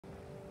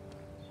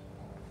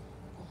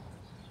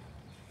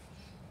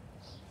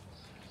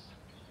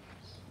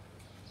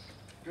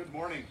Good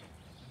morning.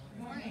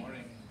 Good morning. Good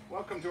morning.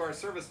 Welcome to our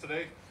service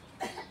today.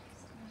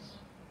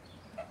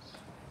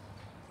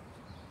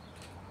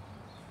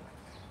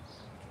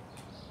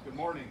 Good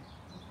morning.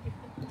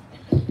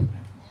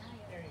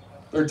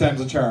 Third time's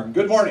a charm.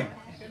 Good morning.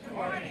 Good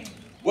morning.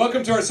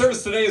 Welcome to our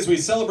service today as we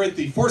celebrate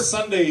the fourth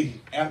Sunday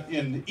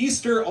in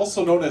Easter,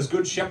 also known as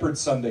Good Shepherd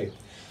Sunday.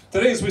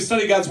 Today, as we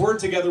study God's Word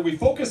together, we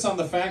focus on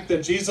the fact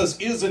that Jesus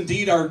is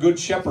indeed our Good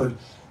Shepherd,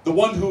 the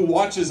one who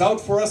watches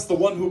out for us, the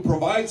one who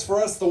provides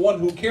for us, the one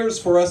who cares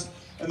for us,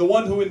 and the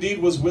one who indeed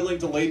was willing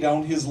to lay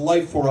down his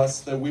life for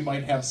us that we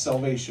might have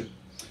salvation.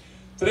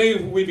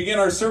 Today, we begin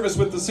our service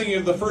with the singing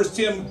of the first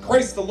hymn,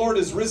 Christ the Lord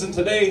is risen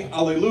today,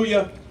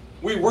 Alleluia.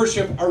 We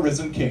worship our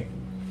risen King.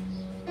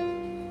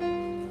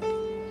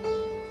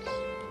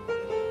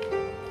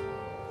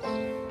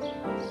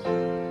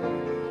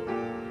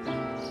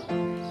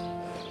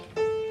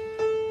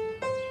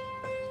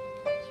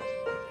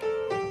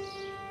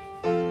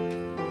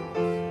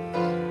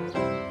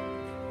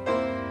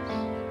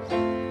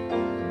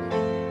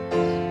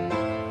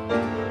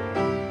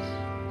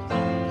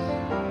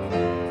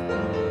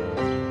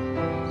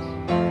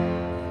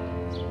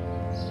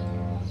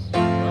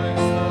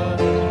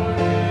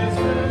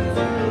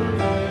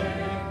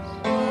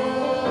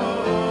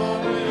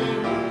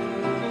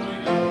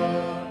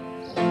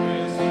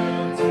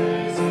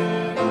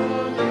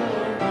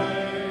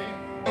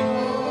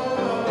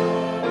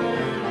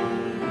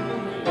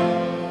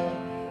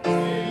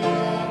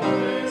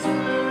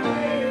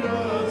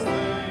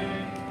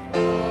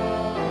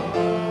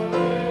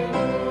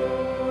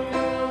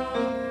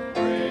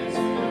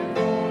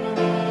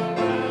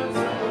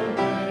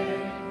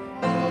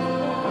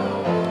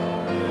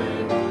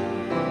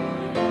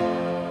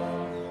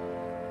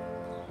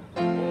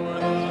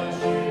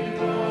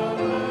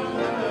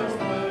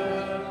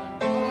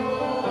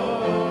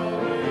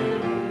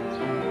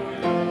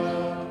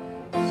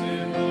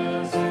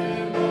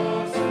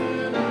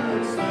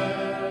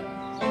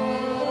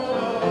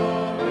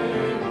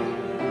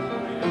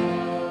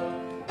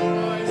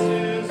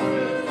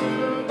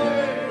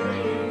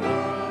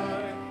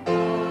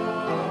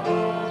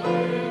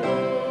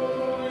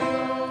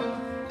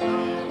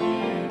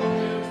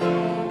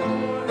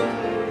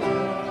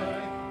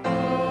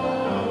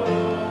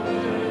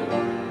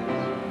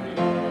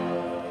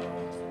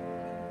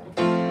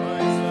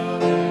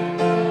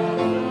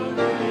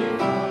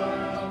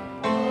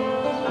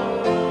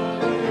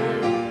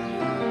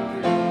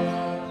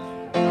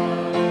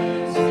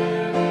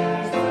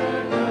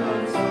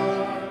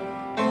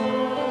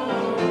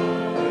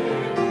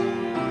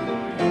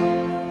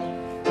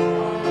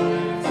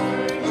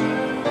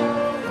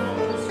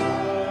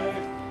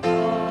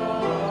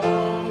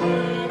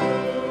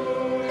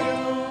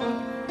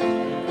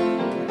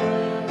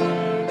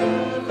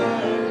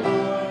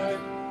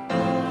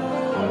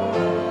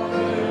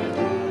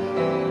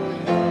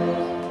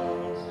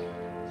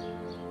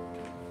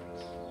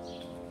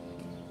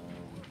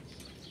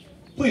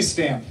 Please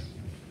stand.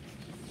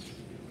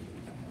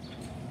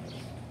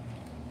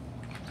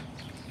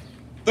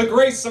 The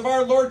grace of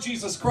our Lord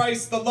Jesus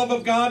Christ, the love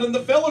of God, and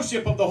the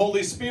fellowship of the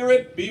Holy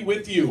Spirit be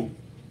with you.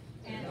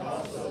 And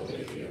also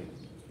with you.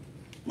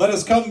 Let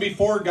us come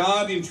before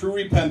God in true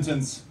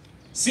repentance,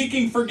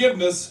 seeking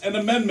forgiveness and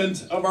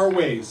amendment of our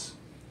ways.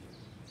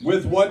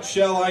 With what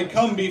shall I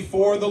come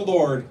before the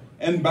Lord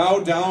and bow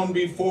down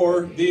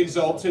before the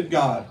exalted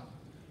God?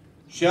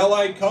 Shall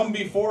I come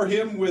before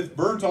him with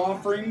burnt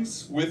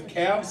offerings, with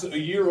calves a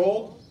year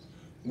old?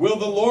 Will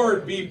the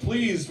Lord be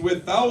pleased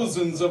with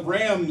thousands of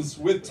rams,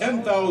 with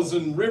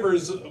 10,000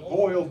 rivers of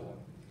oil?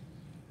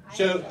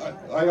 Shall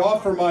I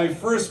offer my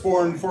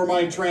firstborn for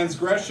my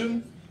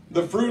transgression,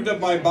 the fruit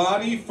of my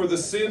body for the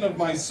sin of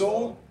my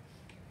soul?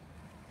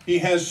 He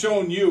has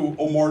shown you,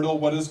 O mortal,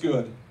 what is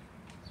good.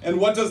 And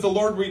what does the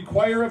Lord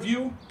require of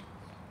you?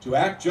 To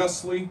act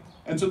justly,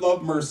 and to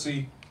love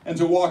mercy, and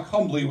to walk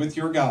humbly with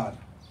your God.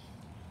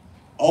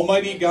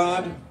 Almighty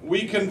God,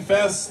 we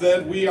confess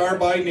that we are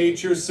by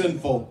nature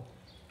sinful.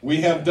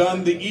 We have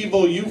done the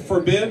evil you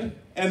forbid,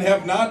 and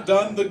have not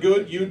done the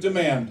good you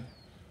demand.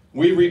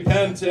 We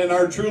repent and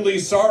are truly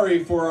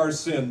sorry for our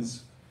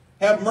sins.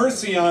 Have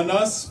mercy on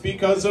us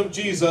because of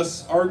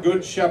Jesus, our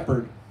good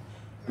shepherd.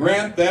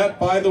 Grant that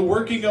by the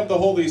working of the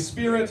Holy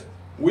Spirit,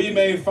 we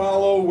may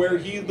follow where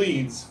he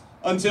leads,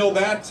 until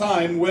that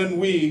time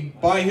when we,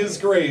 by his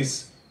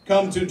grace,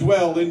 come to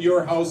dwell in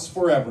your house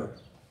forever.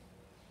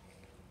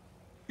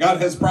 God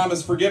has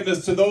promised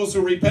forgiveness to those who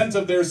repent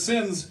of their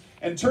sins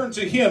and turn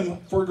to him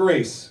for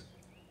grace.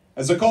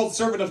 As a called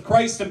servant of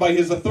Christ and by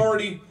his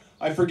authority,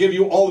 I forgive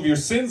you all of your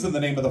sins in the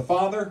name of the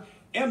Father,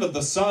 and of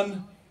the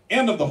Son,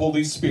 and of the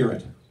Holy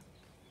Spirit.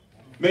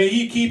 May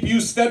he keep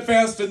you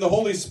steadfast in the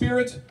Holy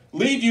Spirit,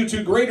 lead you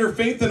to greater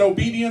faith and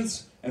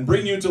obedience, and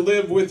bring you to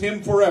live with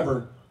him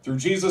forever, through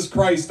Jesus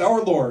Christ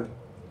our Lord.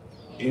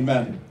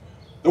 Amen.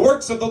 The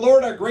works of the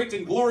Lord are great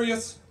and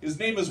glorious. His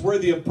name is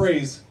worthy of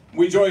praise.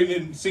 We join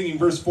in singing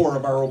verse 4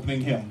 of our opening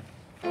hymn.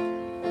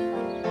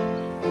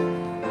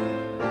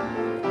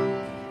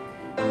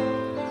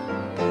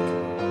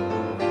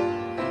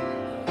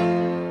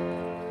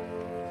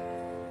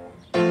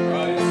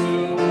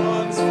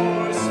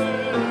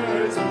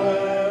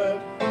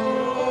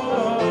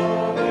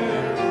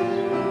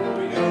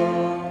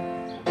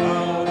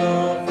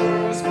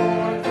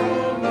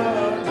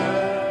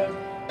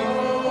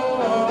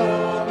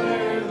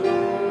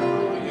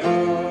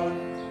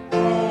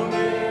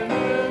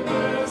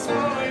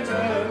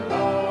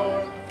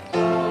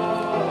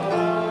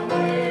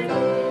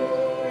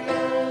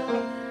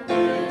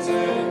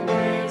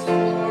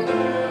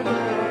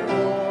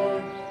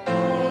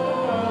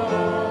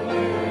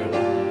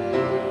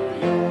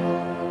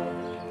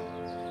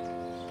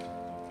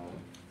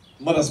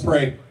 us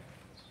pray.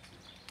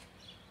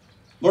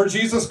 Lord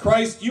Jesus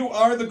Christ, you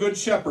are the good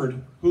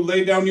shepherd who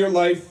laid down your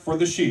life for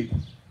the sheep.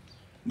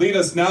 Lead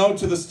us now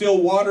to the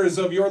still waters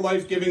of your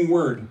life-giving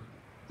word,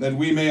 that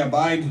we may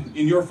abide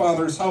in your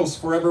Father's house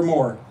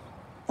forevermore.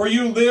 For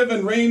you live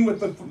and reign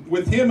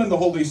with him and the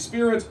Holy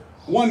Spirit,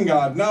 one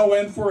God, now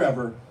and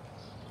forever.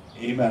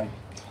 Amen.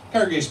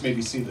 Congregation may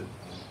be seated.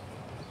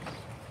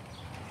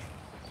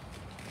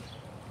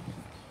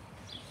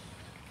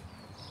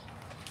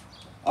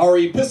 Our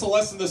epistle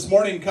lesson this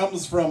morning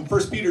comes from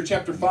 1 Peter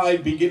chapter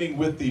 5, beginning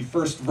with the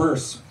first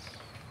verse.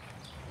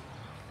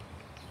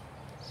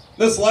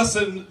 This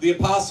lesson, the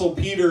Apostle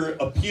Peter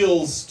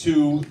appeals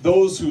to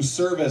those who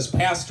serve as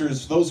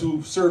pastors, those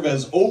who serve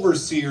as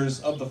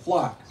overseers of the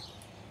flock.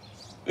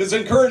 His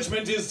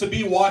encouragement is to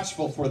be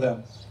watchful for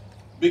them,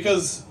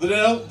 because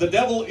the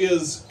devil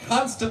is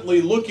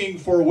constantly looking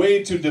for a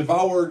way to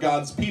devour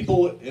God's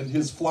people and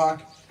his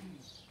flock.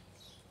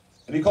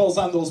 And he calls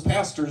on those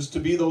pastors to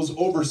be those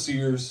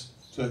overseers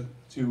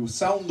to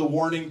sound the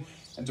warning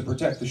and to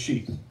protect the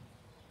sheep.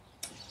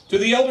 To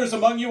the elders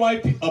among you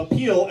I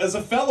appeal as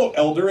a fellow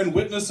elder and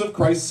witness of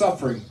Christ's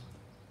suffering,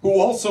 who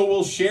also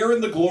will share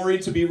in the glory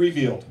to be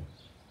revealed.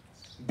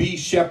 Be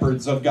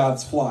shepherds of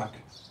God's flock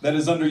that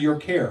is under your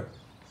care,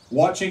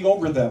 watching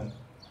over them,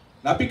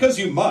 not because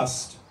you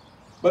must,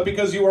 but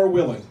because you are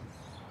willing,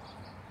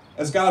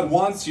 as God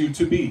wants you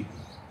to be,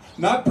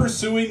 not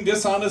pursuing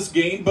dishonest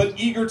gain, but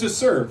eager to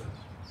serve,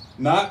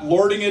 not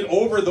lording it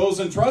over those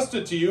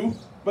entrusted to you,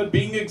 but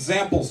being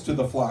examples to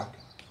the flock.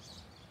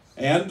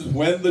 And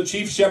when the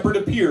chief shepherd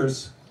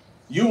appears,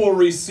 you will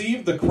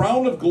receive the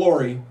crown of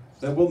glory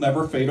that will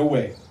never fade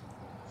away.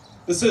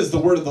 This is the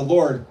word of the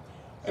Lord.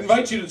 I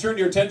invite you to turn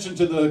your attention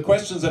to the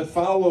questions that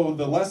follow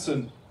the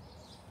lesson.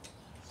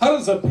 How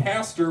does a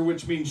pastor,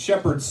 which means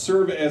shepherd,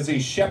 serve as a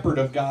shepherd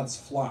of God's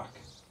flock?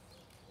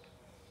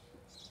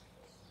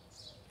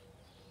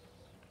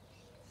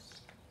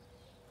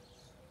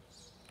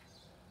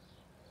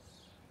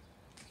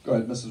 Go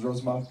ahead, Mrs.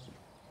 Rosenbaum.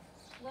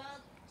 Well,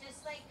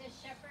 just like the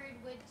shepherd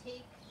would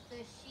take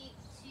the sheep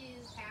to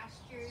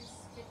pastures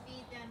to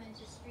feed them and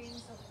to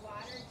streams of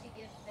water to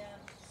give them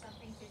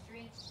something to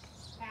drink,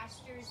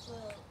 pastors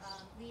will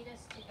lead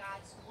us to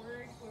God's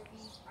word where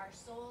our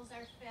souls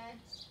are fed.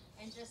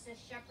 And just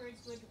as shepherds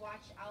would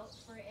watch out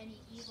for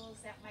any evils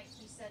that might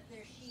beset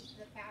their sheep,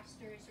 the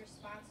pastor is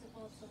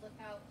responsible to look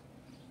out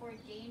for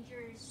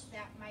dangers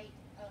that might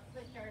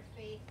afflict our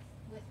faith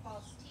with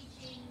false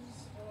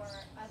teachings or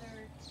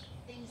other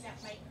things that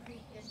might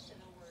creep into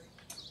the word.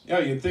 Yeah,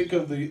 you think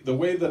of the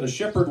way that a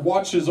shepherd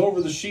watches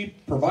over the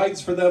sheep, provides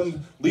for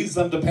them, leads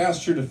them to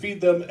pasture to feed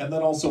them, and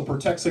then also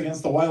protects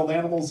against the wild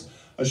animals.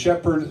 A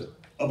shepherd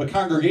of a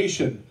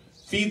congregation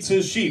feeds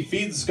his sheep,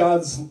 feeds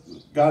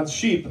God's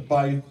sheep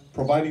by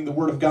providing the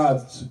word of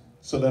God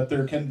so that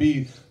there can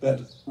be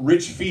that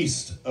rich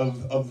feast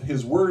of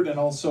his word, and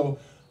also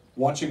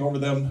watching over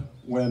them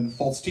when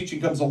false teaching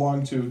comes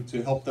along to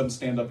help them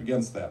stand up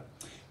against that.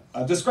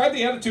 Describe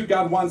the attitude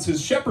God wants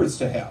his shepherds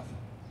to have.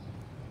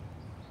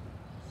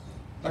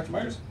 Dr.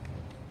 Myers?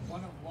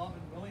 One of love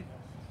and willingness.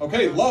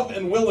 Okay, love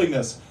and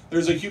willingness.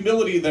 There's a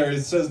humility there.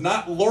 It says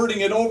not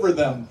lording it over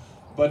them,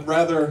 but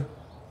rather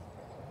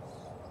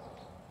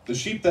the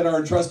sheep that are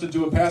entrusted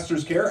to a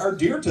pastor's care are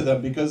dear to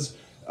them because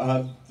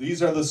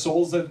these are the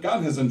souls that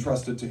God has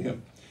entrusted to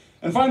him.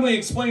 And finally,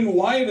 explain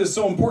why it is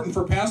so important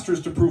for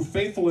pastors to prove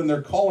faithful in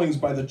their callings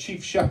by the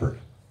chief shepherd.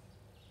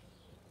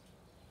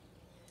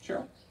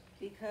 Cheryl?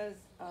 Because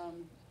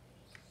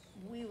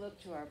we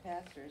look to our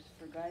pastors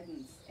for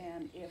guidance,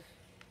 and if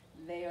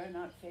they are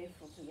not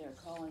faithful to their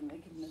calling, they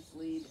can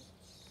mislead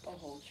a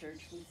whole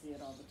church. We see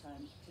it all the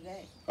time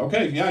today.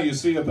 Okay, yeah, you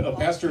see a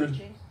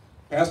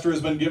pastor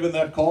has been given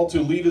that call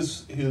to lead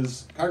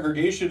his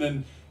congregation,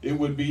 and it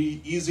would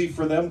be easy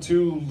for them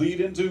to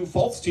lead into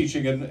false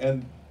teaching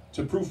and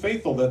to prove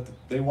faithful that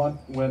they want,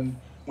 when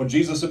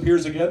Jesus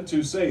appears again,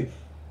 to say,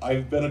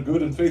 I've been a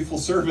good and faithful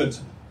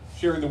servant,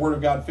 sharing the word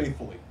of God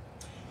faithfully.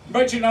 I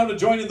invite you now to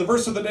join in the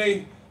verse of the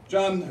day,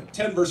 John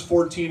 10, verse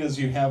 14, as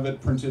you have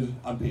it printed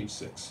on page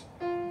 6.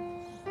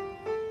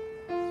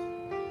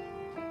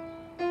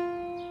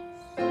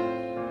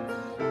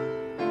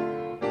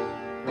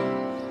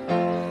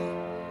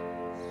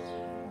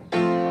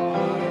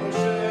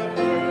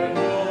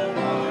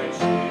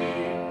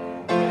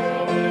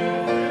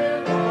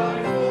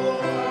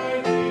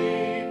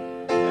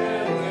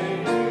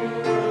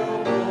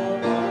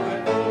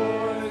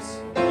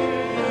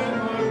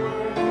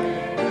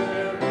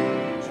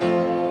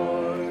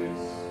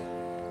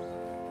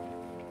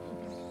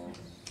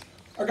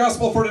 Our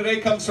gospel for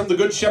today comes from the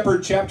Good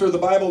Shepherd chapter of the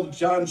Bible,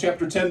 John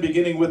chapter 10,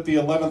 beginning with the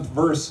 11th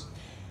verse.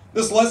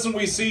 This lesson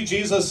we see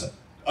Jesus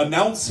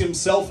announce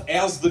himself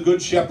as the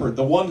Good Shepherd,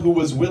 the one who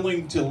was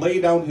willing to lay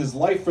down his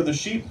life for the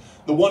sheep,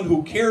 the one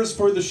who cares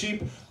for the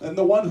sheep, and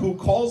the one who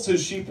calls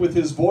his sheep with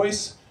his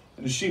voice,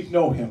 and his sheep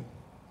know him.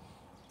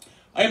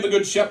 I am the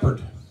Good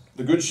Shepherd.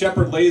 The Good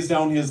Shepherd lays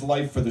down his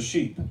life for the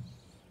sheep.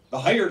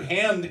 The hired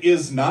hand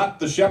is not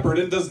the shepherd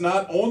and does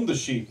not own the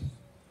sheep.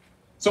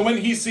 So when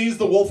he sees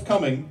the wolf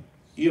coming,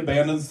 he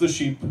abandons the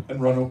sheep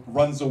and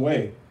runs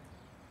away.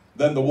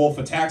 Then the wolf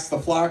attacks the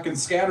flock and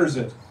scatters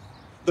it.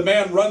 The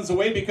man runs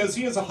away because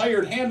he is a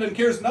hired hand and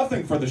cares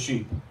nothing for the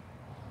sheep.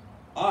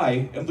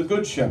 I am the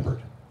good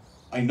shepherd.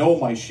 I know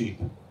my sheep,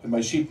 and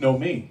my sheep know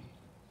me,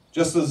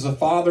 just as the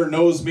Father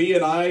knows me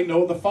and I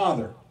know the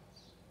Father.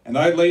 And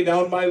I lay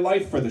down my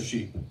life for the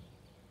sheep.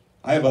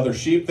 I have other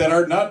sheep that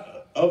are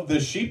not of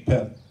this sheep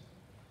pen.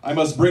 I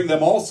must bring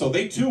them also.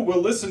 They too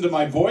will listen to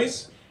my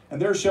voice, and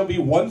there shall be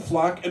one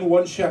flock and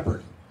one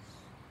shepherd.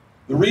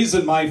 The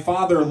reason my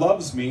Father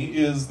loves me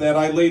is that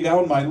I lay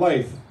down my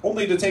life,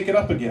 only to take it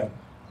up again.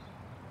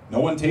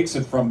 No one takes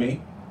it from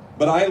me,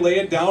 but I lay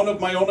it down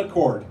of my own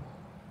accord.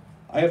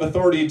 I have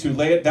authority to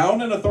lay it down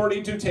and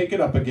authority to take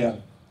it up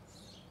again.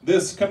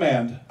 This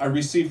command I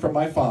received from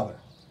my Father.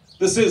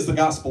 This is the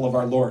gospel of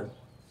our Lord.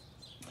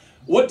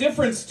 What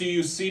difference do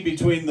you see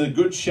between the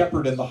good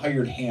shepherd and the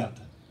hired hand?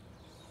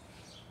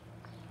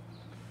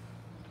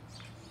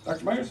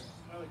 Dr. Myers?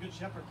 Well, the good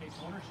shepherd takes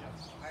ownership.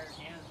 The hired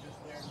hand is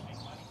just there to make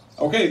money.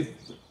 Okay,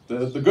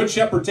 the good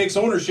shepherd takes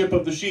ownership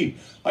of the sheep.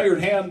 Hired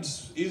hand,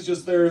 he's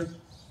just there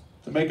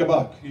to make a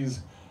buck.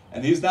 He's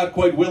not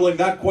quite willing,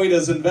 not quite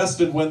as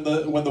invested when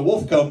the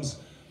wolf comes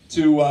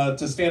to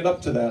stand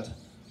up to that.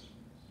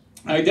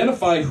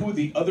 Identify who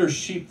the other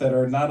sheep that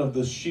are not of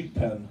the sheep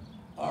pen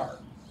are.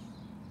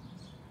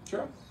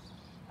 Sure.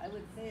 I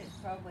would say it's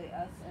probably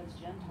us as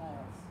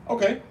Gentiles.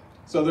 Okay,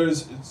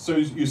 so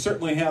you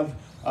certainly have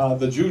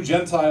the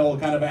Jew-Gentile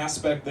kind of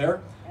aspect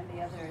there. And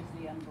the other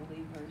is the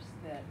unbelievers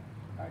that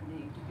are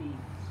need to be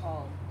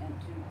called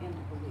into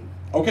belief.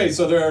 Okay,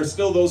 so there are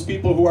still those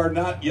people who are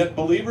not yet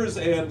believers,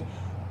 and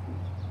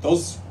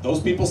those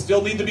people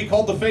still need to be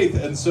called to faith.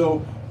 And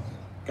so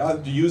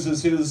God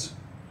uses his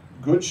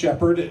good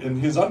shepherd and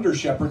his under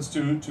shepherds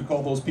to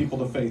call those people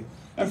to faith.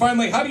 And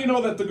finally, how do you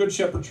know that the good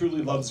shepherd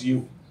truly loves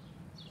you?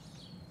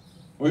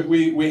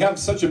 We have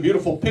such a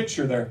beautiful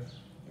picture there.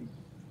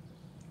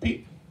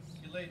 Pete?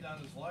 He laid down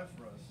his life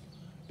for us.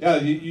 Yeah,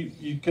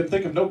 you can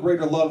think of no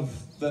greater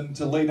love than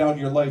to lay down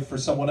your life for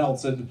someone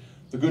else. And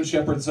the good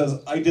shepherd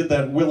says, I did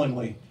that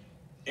willingly.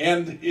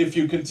 And if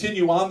you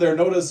continue on there,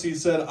 notice he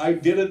said, I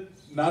did it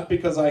not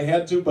because I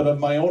had to, but of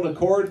my own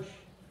accord.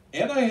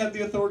 And I had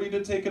the authority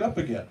to take it up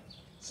again.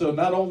 So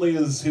not only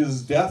is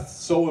his death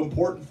so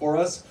important for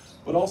us,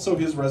 but also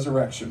his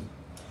resurrection.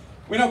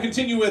 We now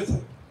continue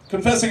with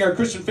confessing our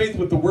Christian faith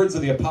with the words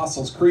of the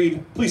Apostles'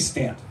 Creed. Please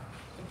stand.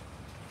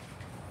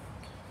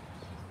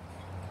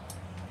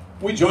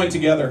 We join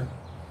together.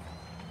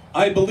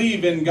 I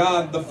believe in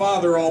God, the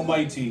Father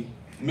Almighty,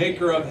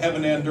 maker of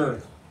heaven and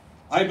earth.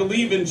 I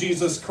believe in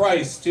Jesus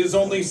Christ, his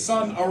only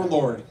Son, our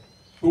Lord,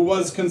 who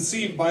was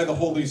conceived by the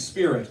Holy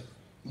Spirit,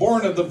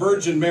 born of the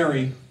Virgin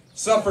Mary,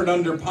 suffered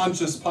under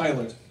Pontius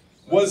Pilate,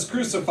 was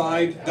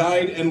crucified,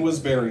 died, and was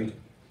buried.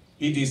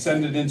 He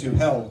descended into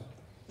hell.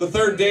 The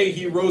third day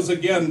he rose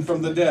again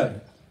from the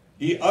dead.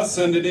 He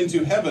ascended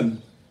into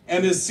heaven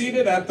and is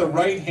seated at the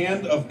right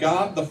hand of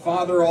God the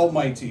Father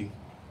Almighty.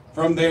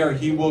 From there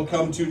he will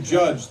come to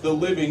judge the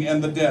living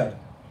and the dead.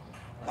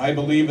 I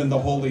believe in the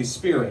Holy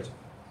Spirit,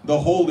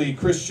 the holy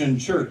Christian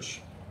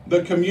Church,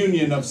 the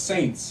communion of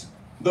saints,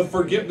 the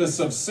forgiveness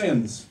of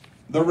sins,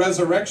 the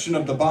resurrection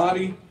of the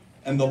body,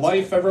 and the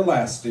life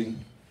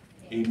everlasting.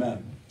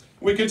 Amen.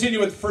 We continue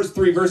with the first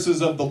three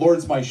verses of The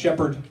Lord's My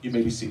Shepherd. You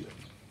may be seated.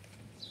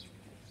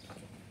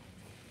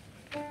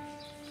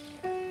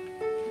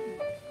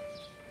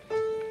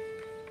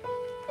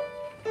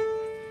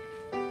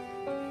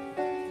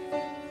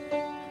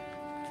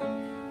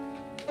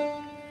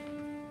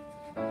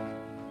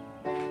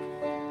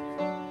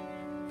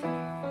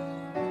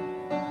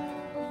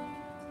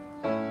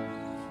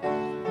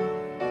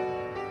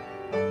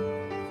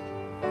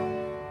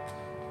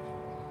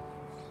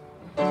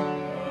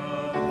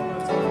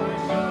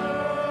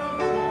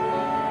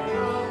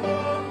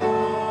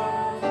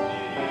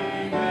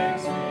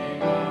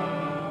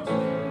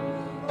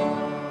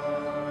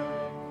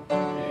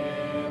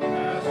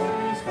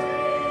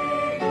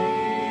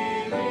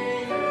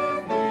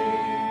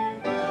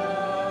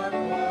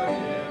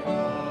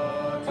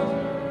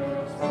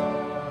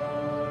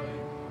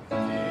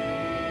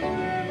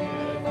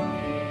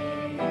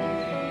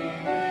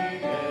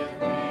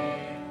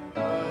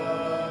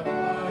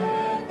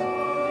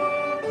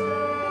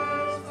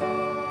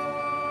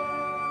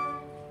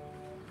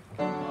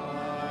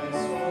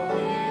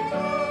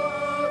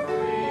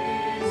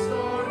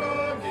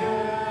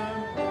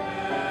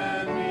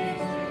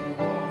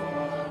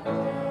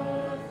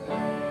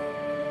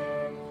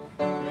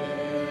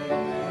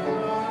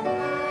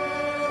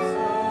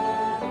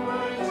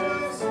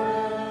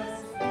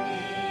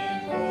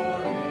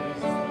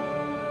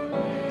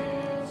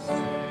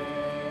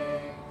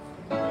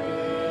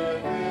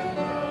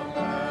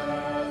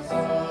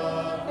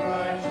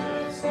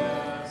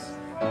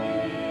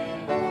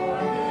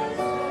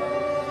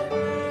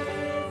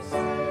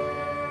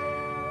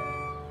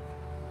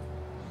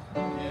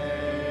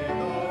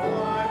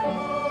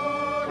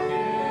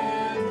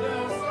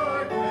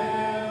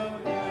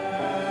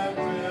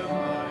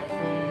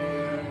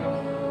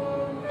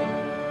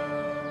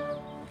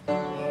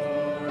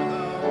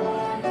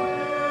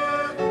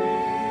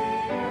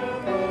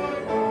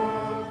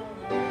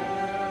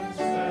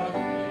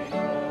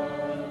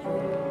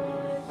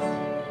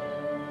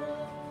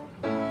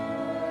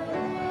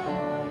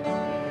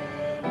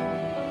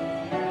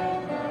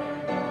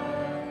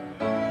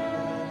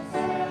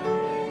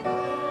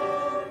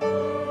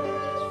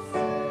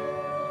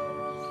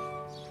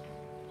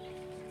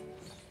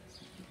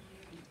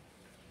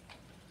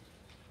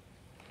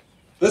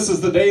 This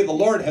is the day the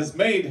Lord has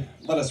made.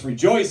 Let us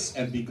rejoice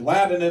and be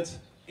glad in it.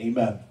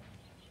 Amen.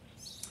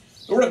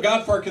 The word of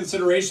God for our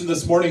consideration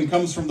this morning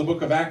comes from the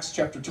book of Acts,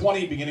 chapter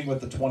 20, beginning with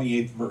the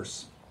 28th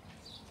verse.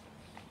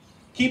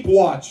 Keep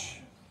watch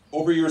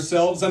over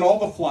yourselves and all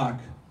the flock,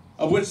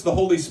 of which the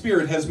Holy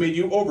Spirit has made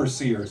you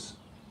overseers.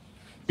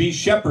 Be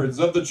shepherds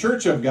of the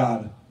church of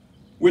God,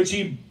 which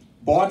he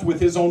bought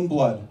with his own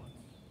blood.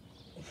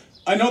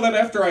 I know that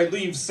after I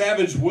leave,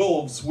 savage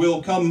wolves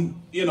will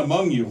come in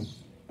among you,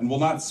 and will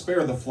not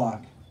spare the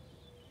flock.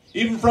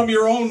 Even from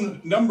your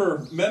own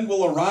number, men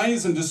will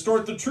arise and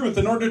distort the truth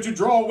in order to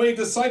draw away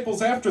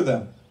disciples after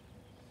them.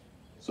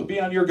 So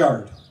be on your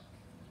guard.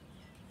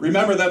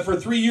 Remember that for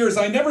 3 years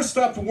I never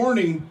stopped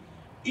warning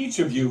each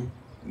of you,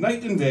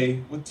 night and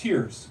day, with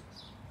tears.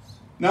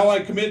 Now I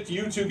commit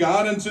you to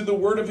God and to the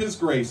word of his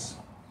grace,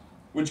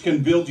 which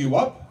can build you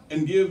up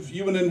and give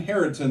you an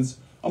inheritance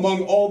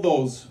among all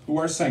those who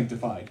are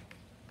sanctified.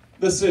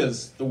 This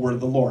is the word of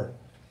the Lord.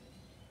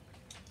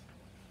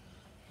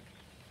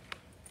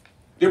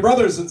 Dear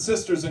brothers and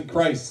sisters in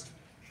Christ,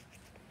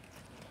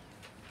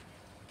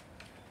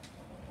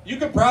 you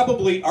could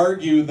probably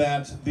argue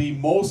that the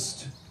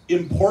most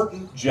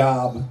important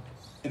job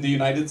in the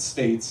United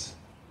States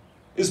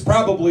is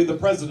probably the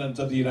President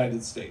of the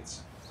United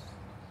States.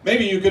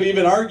 Maybe you could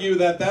even argue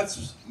that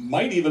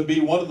might even be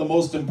one of the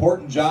most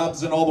important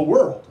jobs in all the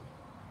world.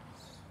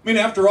 I mean,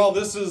 after all,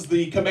 this is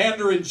the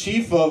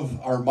commander-in-chief of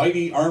our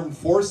mighty armed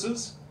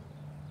forces.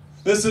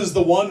 This is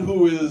the one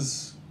who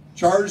is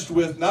charged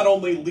with not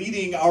only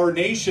leading our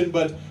nation,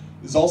 but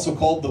is also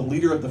called the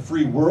leader of the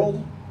free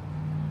world.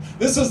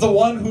 This is the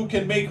one who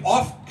can make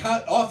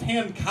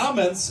offhand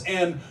comments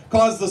and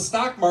cause the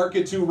stock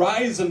market to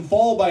rise and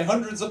fall by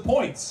hundreds of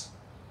points.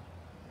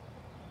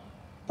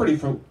 Pretty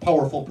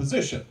powerful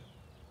position.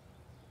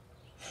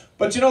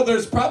 But you know,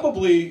 there's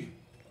probably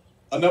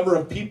a number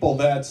of people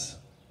that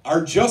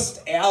are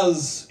just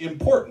as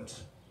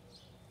important.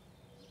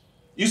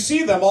 You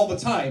see them all the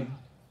time,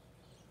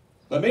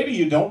 but maybe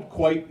you don't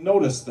quite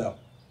notice them.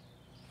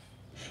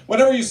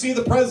 Whenever you see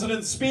the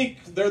president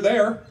speak, they're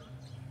there.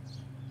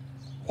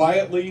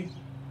 Quietly,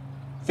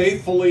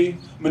 faithfully,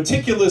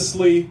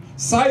 meticulously,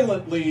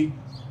 silently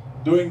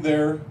doing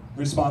their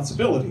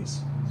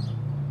responsibilities.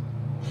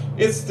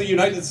 It's the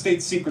United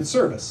States Secret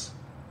Service.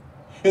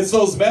 It's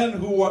those men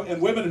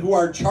and women who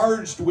are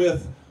charged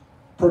with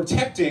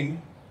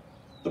protecting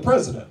the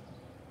president.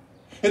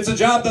 It's a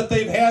job that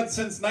they've had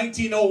since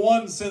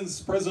 1901,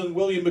 since President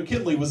William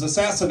McKinley was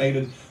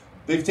assassinated.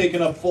 They've taken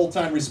up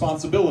full-time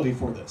responsibility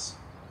for this.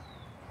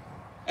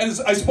 And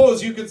I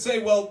suppose you could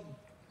say, well,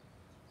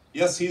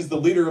 yes, he's the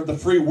leader of the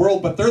free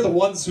world, but they're the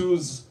ones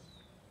who's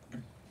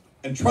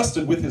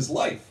entrusted with his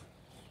life.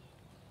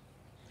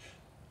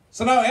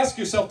 So now ask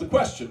yourself the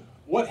question,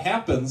 what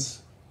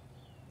happens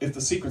if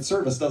the Secret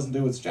Service doesn't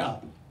do its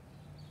job?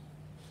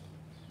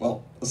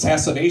 Well,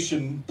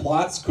 assassination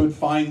plots could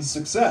find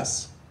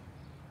success.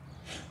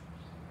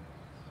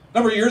 A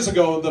number of years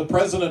ago, the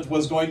president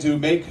was going to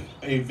make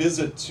a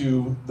visit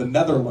to the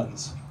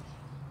Netherlands.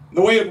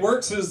 The way it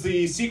works is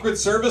the Secret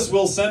Service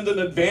will send an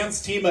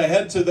advance team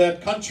ahead to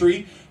that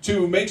country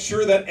to make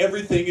sure that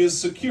everything is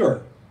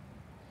secure.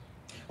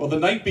 Well, the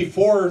night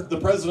before the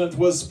president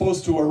was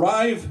supposed to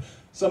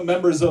arrive, some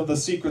members of the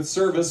Secret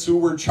Service who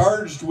were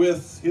charged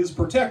with his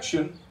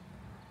protection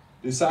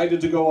decided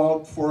to go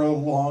out for a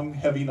long,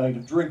 heavy night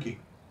of drinking.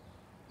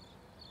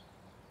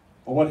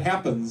 Well, what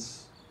happens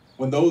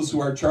when those who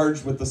are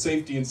charged with the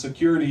safety and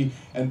security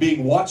and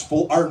being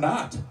watchful are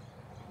not?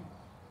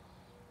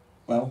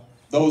 Well,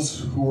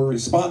 those who were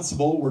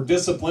responsible, were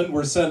disciplined,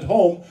 were sent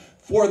home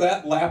for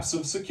that lapse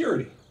of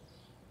security.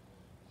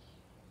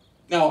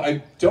 Now,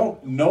 I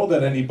don't know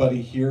that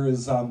anybody here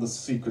is on the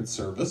Secret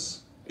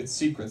Service. It's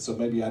secret, so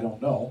maybe I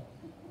don't know.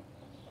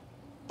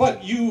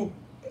 But you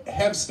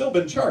have still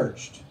been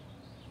charged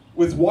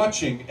with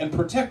watching and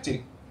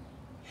protecting.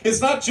 It's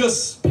not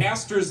just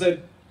pastors that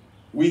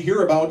we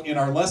hear about in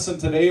our lesson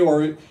today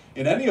or in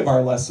any of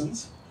our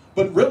lessons,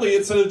 but really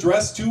it's an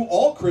address to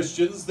all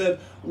Christians that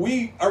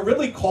we are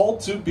really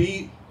called to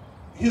be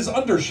his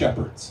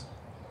under-shepherds.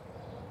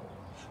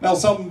 Now,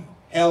 some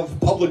have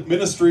public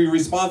ministry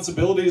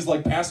responsibilities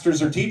like pastors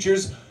or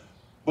teachers,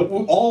 but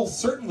we all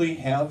certainly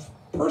have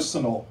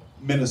personal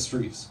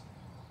ministries.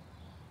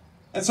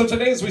 And so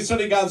today, as we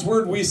study God's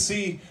Word, we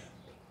see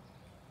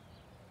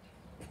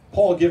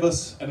Paul give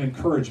us an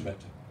encouragement.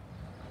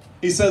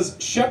 He says,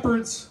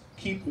 shepherds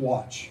keep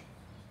watch.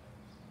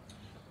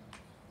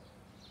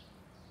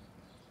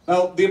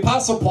 Now, the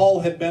Apostle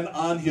Paul had been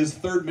on his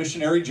third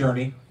missionary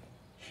journey.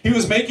 He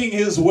was making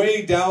his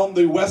way down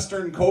the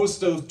western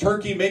coast of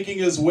Turkey, making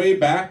his way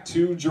back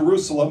to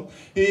Jerusalem.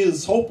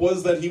 His hope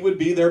was that he would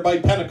be there by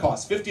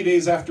Pentecost, 50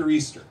 days after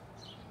Easter.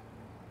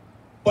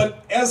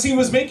 But as he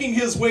was making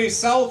his way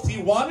south,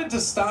 he wanted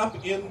to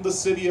stop in the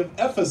city of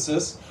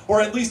Ephesus, or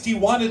at least he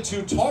wanted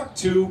to talk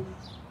to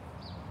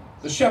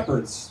the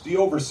shepherds, the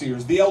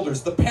overseers, the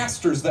elders, the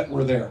pastors that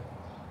were there.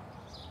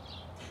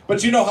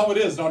 But you know how it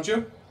is, don't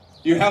you?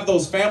 You have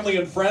those family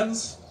and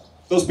friends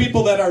Those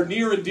people that are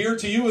near and dear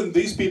to you, and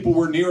these people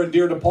were near and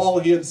dear to Paul.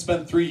 He had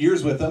spent 3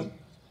 years with them.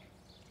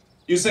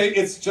 You say,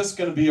 it's just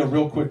going to be a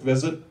real quick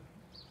visit.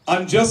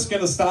 I'm just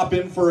going to stop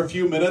in for a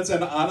few minutes,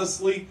 and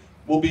honestly,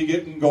 we'll be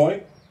getting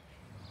going.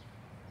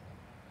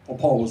 Well,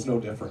 Paul was no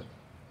different.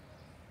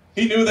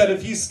 He knew that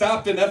if he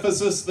stopped in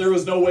Ephesus, there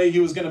was no way he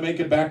was going to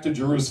make it back to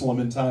Jerusalem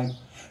in time.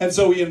 And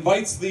so he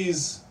invites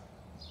these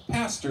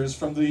pastors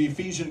from the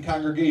Ephesian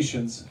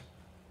congregations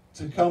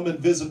to come and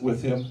visit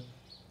with him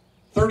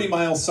 30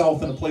 miles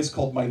south in a place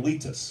called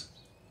Miletus.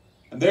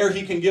 And there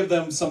he can give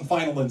them some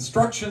final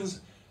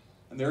instructions,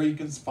 and there he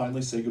can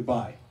finally say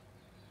goodbye.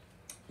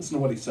 Listen to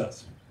what he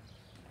says.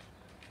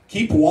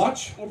 Keep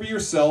watch over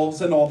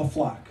yourselves and all the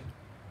flock,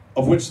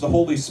 of which the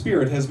Holy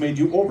Spirit has made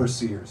you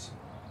overseers.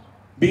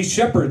 Be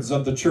shepherds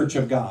of the church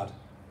of God,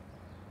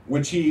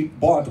 which he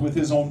bought with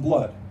his own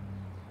blood.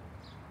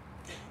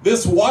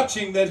 This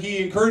watching that he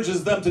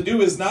encourages them to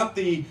do is not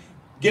the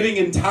getting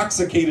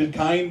intoxicated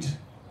kind,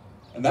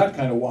 and that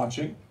kind of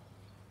watching.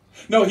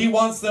 No, he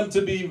wants them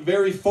to be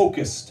very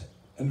focused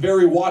and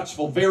very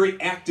watchful, very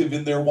active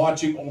in their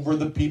watching over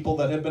the people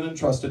that have been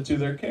entrusted to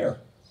their care.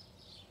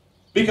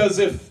 Because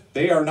if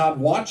they are not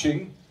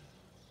watching,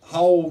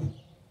 how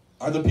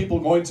are the people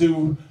going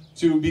to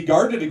be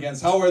guarded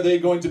against? How are they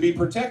going to be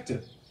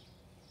protected?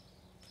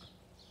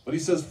 But he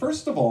says,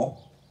 first of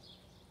all,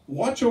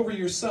 watch over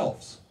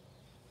yourselves.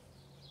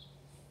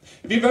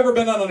 If you've ever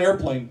been on an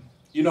airplane,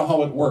 you know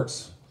how it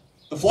works.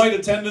 The flight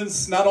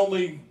attendants not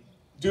only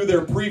do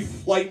their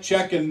pre-flight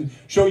check and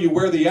show you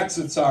where the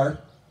exits are,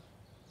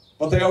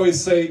 but they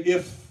always say,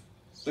 if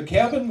the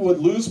cabin would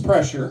lose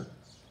pressure,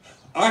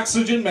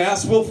 oxygen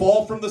masks will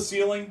fall from the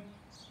ceiling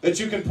that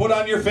you can put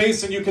on your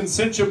face and you can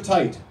cinch them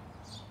tight.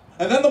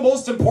 And then the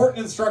most important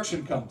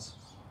instruction comes.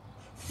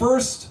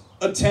 First,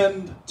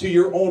 attend to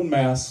your own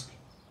mask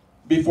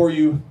before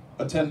you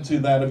attend to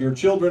that of your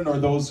children or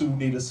those who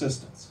need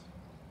assistance.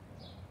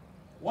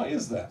 Why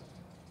is that?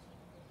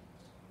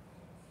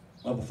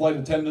 Well, the flight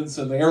attendants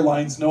and the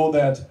airlines know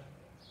that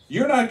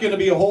you're not going to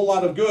be a whole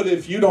lot of good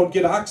if you don't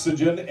get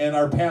oxygen and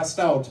are passed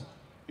out.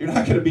 You're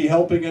not going to be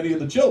helping any of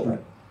the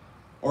children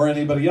or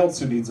anybody else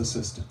who needs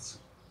assistance.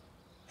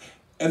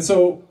 And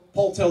so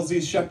Paul tells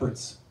these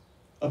shepherds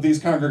of these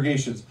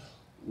congregations,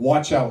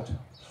 watch out.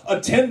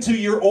 Attend to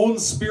your own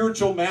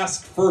spiritual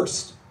mask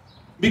first.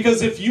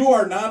 Because if you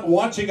are not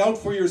watching out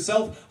for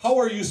yourself, how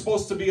are you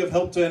supposed to be of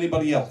help to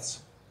anybody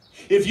else?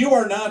 If you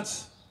are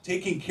not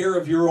taking care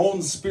of your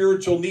own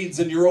spiritual needs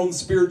and your own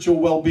spiritual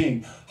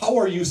well-being, how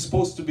are you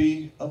supposed to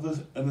be of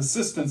an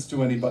assistance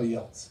to anybody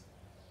else?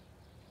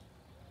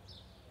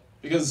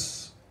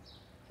 Because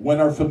when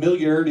our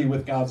familiarity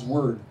with God's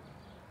Word,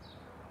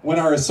 when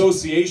our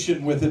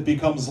association with it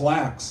becomes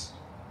lax,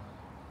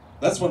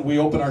 that's when we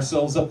open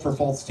ourselves up for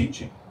false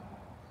teaching.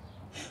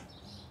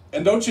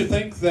 And don't you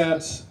think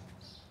that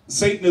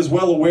Satan is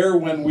well aware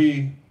when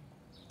we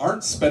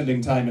aren't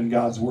spending time in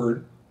God's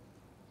Word,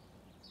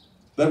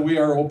 that we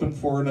are open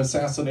for an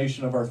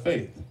assassination of our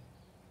faith?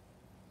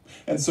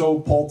 And so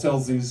Paul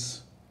tells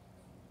these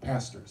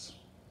pastors,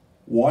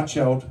 watch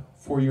out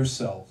for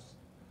yourselves,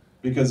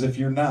 because if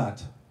you're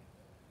not,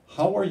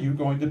 how are you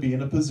going to be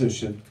in a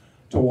position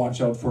to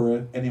watch out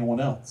for anyone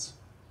else?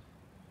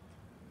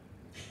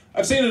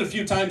 I've seen it a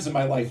few times in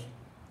my life.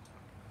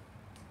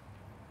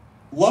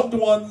 Loved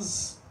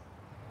ones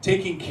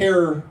taking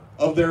care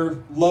of their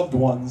loved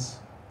ones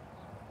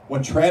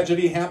when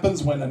tragedy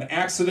happens, when an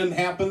accident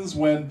happens,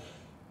 when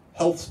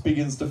health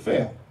begins to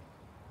fail.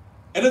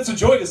 And it's a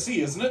joy to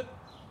see, isn't it?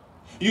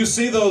 You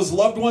see those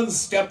loved ones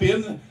step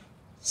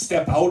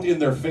out in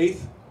their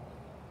faith,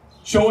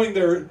 showing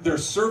their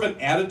servant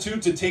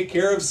attitude to take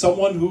care of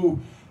someone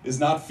who is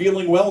not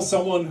feeling well,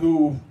 someone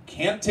who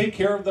can't take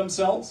care of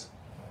themselves.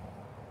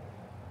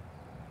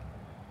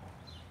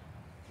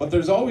 But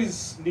there's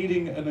always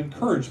needing an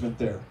encouragement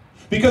there.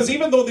 Because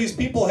even though these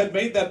people had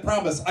made that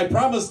promise, I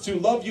promise to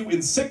love you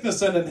in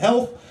sickness and in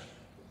health,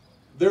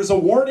 there's a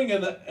warning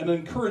and an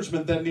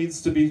encouragement that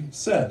needs to be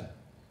said.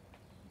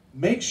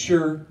 Make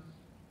sure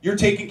you're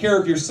taking care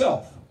of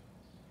yourself.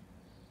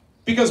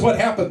 Because what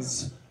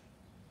happens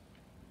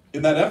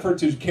in that effort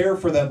to care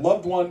for that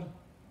loved one,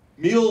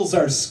 meals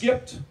are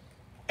skipped,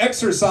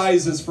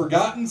 exercise is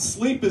forgotten,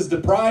 sleep is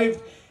deprived,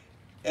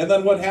 and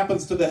then what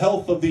happens to the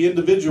health of the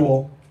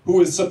individual who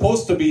is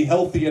supposed to be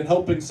healthy and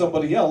helping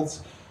somebody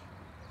else?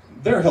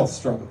 Their health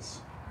struggles.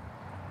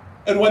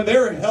 And when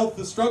their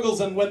health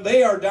struggles and when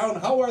they are down,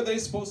 how are they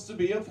supposed to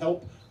be of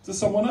help to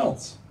someone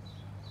else?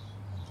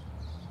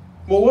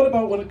 Well, what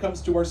about when it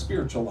comes to our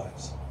spiritual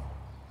lives?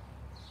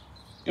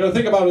 You know,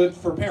 think about it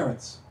for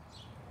parents.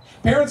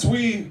 Parents,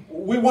 we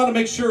want to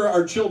make sure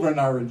our children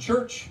are in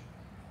church.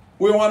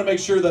 We want to make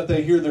sure that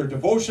they hear their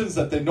devotions,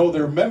 that they know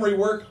their memory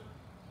work.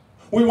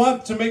 We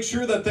want to make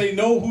sure that they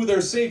know who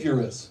their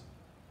Savior is.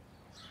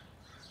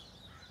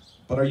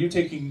 But are you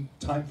taking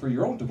time for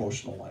your own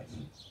devotional life?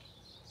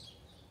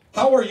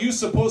 How are you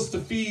supposed to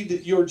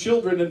feed your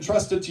children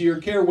entrusted to your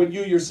care when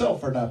you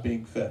yourself are not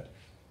being fed?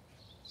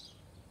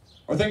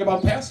 Or think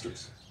about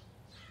pastors.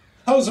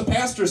 How is a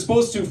pastor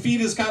supposed to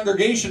feed his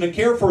congregation and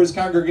care for his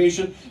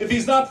congregation if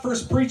he's not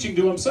first preaching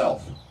to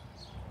himself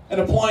and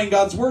applying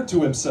God's word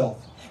to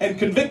himself and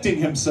convicting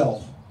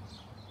himself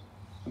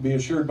and be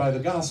assured by the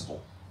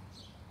gospel?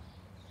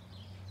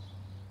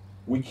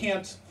 We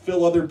can't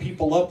fill other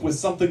people up with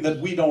something that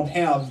we don't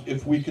have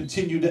if we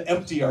continue to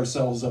empty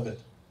ourselves of it.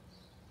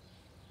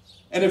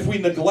 And if we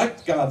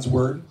neglect God's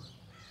word,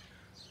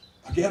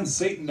 again,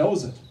 Satan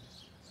knows it.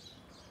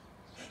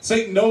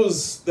 Satan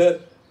knows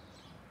that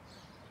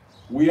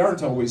we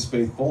aren't always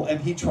faithful, and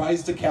he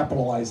tries to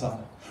capitalize on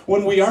it.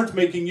 When we aren't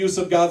making use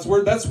of God's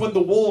word, that's when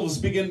the wolves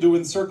begin to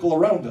encircle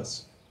around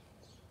us.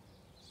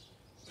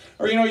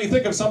 Or, you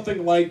think of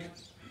something like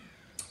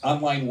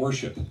online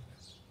worship.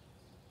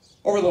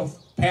 Over the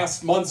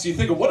past months, you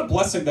think of what a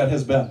blessing that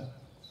has been,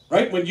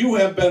 right? When you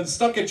have been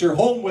stuck at your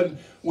home,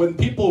 when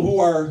people who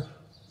are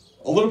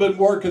a little bit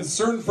more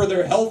concerned for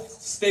their health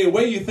stay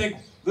away, you think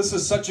this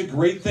is such a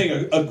great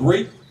thing, a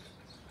great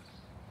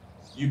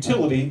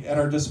utility at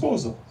our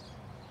disposal.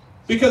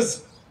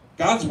 Because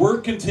God's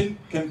word can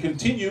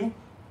continue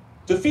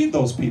to feed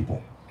those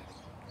people.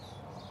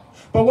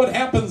 But what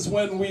happens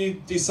when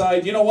we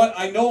decide, you know what,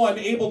 I know I'm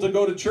able to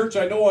go to church,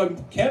 I know I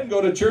can go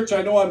to church,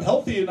 I know I'm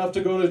healthy enough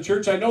to go to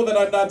church, I know that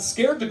I'm not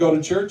scared to go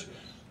to church,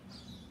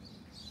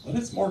 but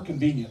it's more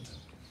convenient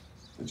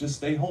to just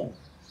stay home.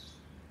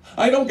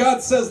 I know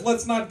God says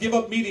let's not give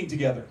up meeting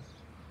together.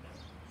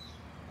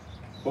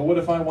 But what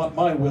if I want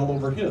my will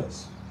over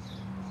his?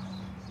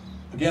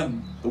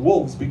 Again, the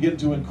wolves begin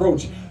to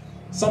encroach.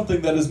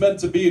 Something that is meant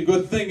to be a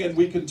good thing, and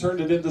we can turn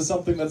it into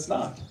something that's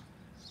not.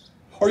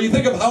 Or you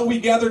think of how we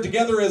gather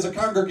together as a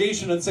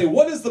congregation and say,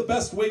 what is the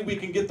best way we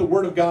can get the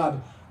word of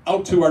God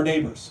out to our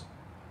neighbors?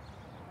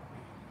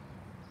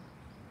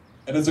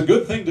 And it's a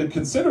good thing to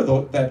consider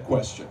that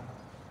question.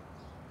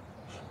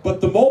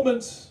 But the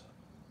moment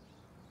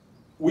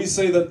we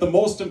say that the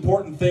most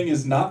important thing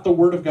is not the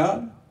word of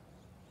God,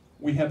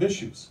 we have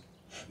issues.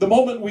 The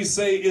moment we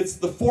say it's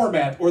the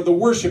format or the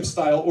worship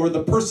style or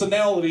the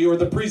personality or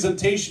the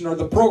presentation or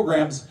the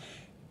programs,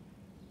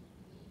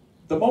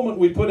 the moment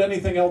we put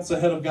anything else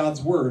ahead of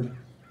God's word,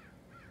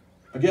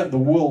 again, the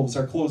wolves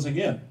are closing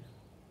in.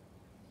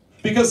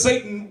 Because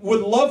Satan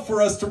would love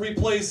for us to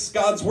replace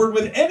God's word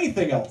with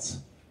anything else.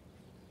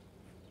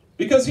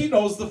 Because he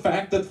knows the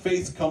fact that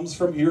faith comes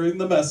from hearing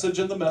the message,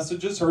 and the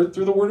message is heard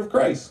through the word of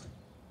Christ.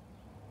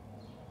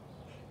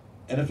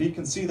 And if he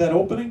can see that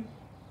opening,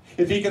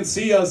 if he can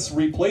see us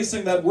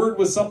replacing that word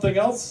with something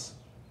else,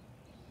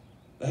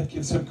 that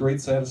gives him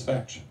great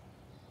satisfaction.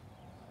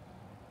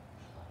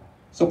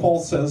 So Paul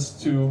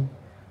says to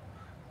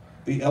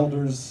the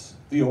elders,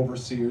 the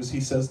overseers,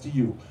 he says to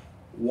you,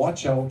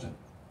 watch out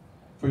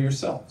for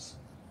yourselves.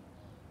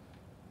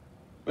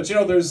 But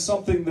there's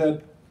something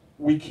that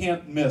we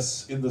can't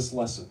miss in this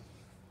lesson.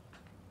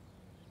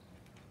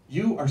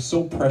 You are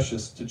so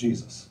precious to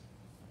Jesus.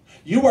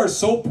 You are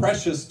so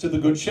precious to the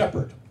Good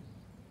Shepherd.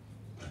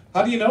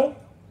 How do you know?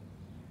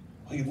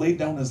 Well, he laid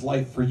down his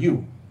life for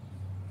you.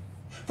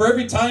 For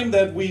every time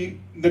that we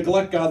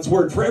neglect God's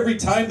word, for every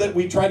time that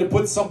we try to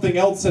put something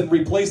else and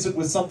replace it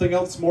with something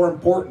else more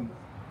important,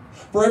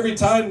 for every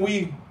time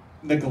we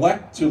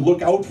neglect to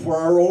look out for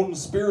our own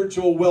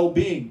spiritual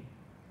well-being,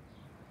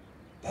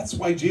 that's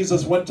why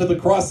Jesus went to the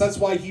cross. That's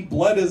why he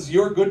bled as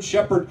your good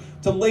shepherd,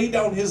 to lay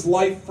down his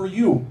life for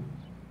you.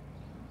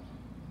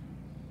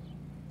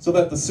 So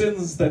that the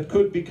sins that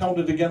could be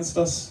counted against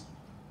us,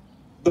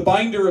 the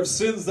binder of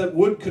sins that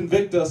would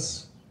convict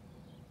us,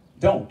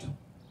 don't.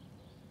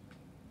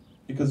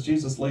 Because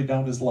Jesus laid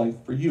down his life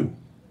for you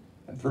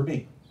and for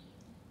me.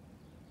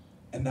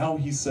 And now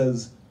he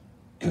says,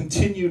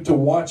 continue to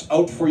watch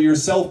out for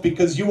yourself,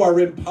 because you are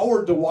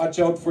empowered to watch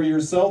out for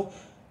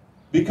yourself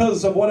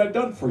because of what I've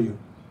done for you.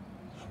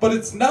 But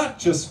it's not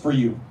just for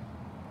you.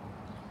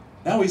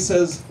 Now he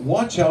says,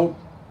 watch out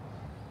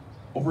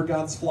over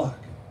God's flock.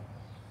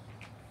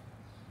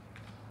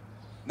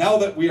 Now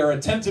that we are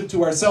attentive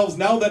to ourselves,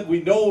 now that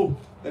we know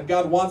that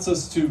God wants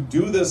us to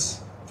do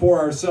this for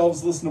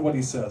ourselves, listen to what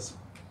he says.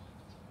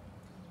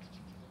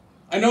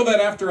 I know that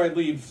after I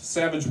leave,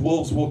 savage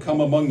wolves will come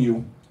among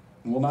you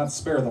and will not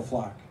spare the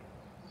flock.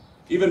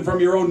 Even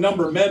from your own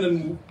number,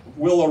 men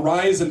will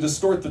arise and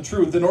distort the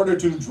truth in order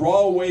to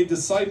draw away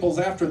disciples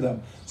after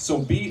them. So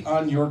be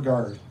on your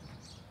guard.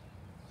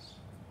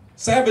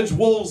 Savage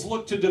wolves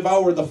look to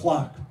devour the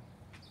flock.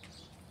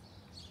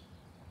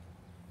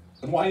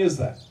 And why is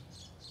that?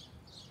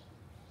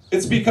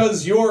 It's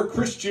because your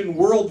Christian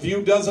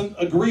worldview doesn't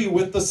agree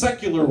with the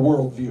secular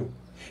worldview.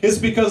 It's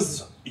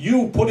because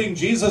you putting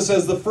Jesus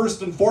as the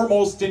first and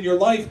foremost in your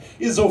life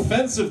is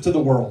offensive to the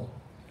world.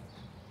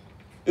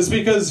 It's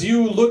because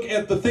you look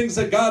at the things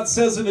that God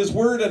says in his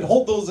word and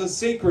hold those as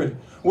sacred,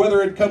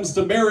 whether it comes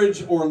to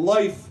marriage or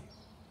life,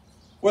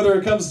 whether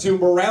it comes to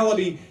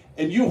morality,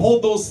 and you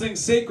hold those things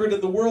sacred,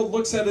 and the world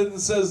looks at it and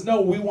says,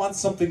 no, we want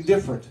something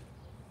different.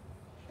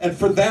 And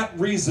for that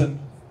reason,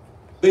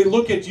 they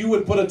look at you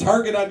and put a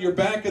target on your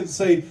back and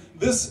say,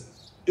 this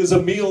is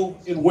a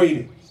meal in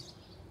waiting.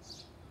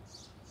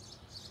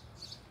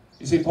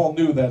 You see, Paul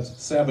knew that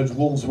savage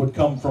wolves would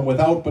come from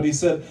without, but he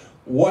said,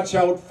 watch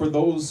out for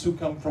those who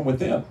come from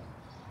within.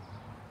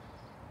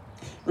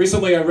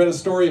 Recently, I read a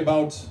story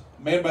about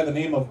a man by the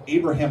name of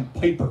Abraham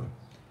Piper.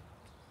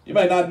 You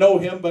might not know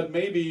him, but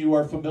maybe you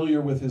are familiar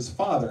with his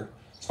father.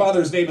 His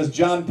father's name is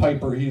John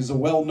Piper. He's a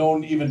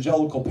well-known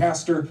evangelical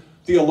pastor,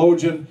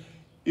 theologian.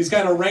 He's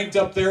kind of ranked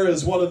up there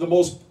as one of the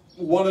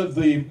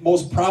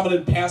most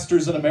prominent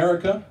pastors in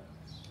America.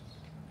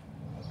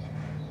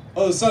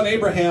 Well, his son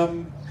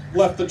Abraham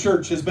left the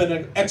church, has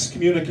been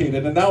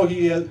excommunicated, and now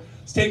he has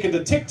taken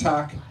to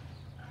TikTok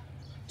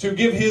to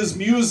give his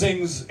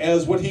musings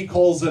as what he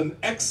calls an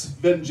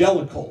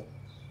ex-evangelical.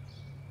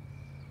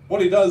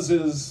 What he does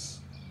is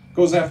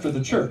goes after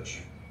the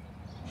church,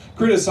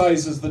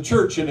 criticizes the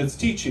church and its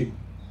teaching,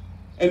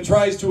 and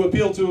tries to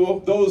appeal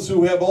to those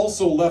who have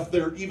also left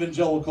their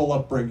evangelical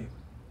upbringing.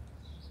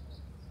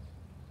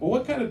 Well,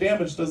 what kind of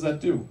damage does that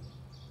do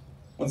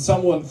when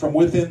someone from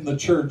within the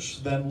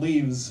church then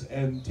leaves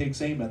and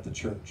takes aim at the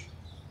church?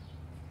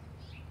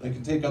 They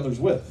can take others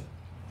with.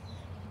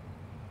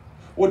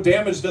 What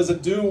damage does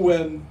it do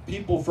when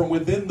people from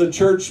within the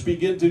church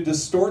begin to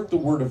distort the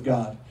Word of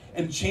God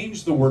and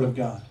change the Word of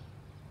God?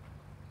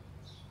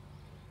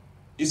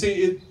 You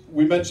see,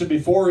 we mentioned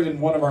before in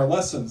one of our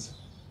lessons,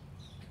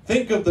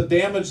 think of the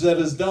damage that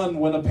is done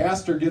when a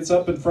pastor gets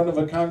up in front of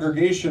a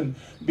congregation,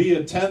 be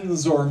it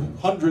tens or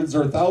hundreds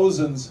or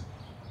thousands,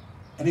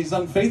 and he's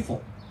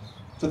unfaithful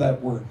to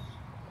that word.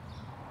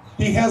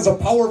 He has a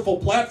powerful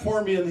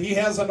platform and he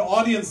has an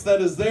audience that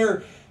is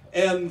there,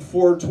 and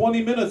for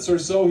 20 minutes or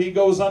so he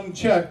goes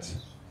unchecked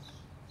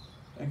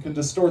and can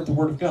distort the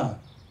Word of God.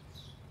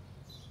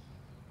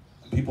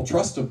 And people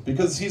trust him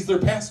because he's their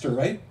pastor,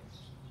 right?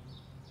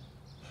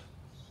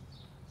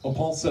 Well,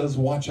 Paul says,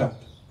 watch out.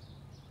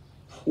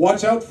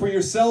 Watch out for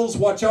yourselves,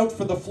 watch out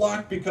for the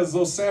flock, because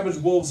those savage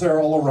wolves are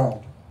all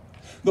around.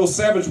 Those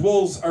savage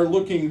wolves are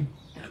looking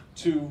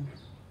to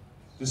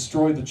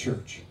destroy the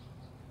church.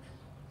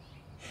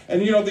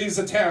 And you know, these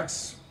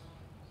attacks,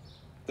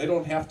 they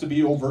don't have to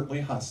be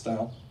overtly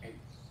hostile.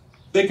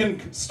 They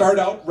can start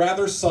out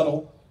rather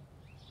subtle,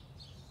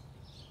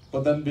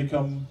 but then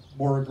become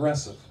more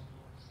aggressive.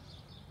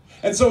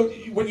 And so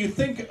when you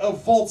think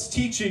of false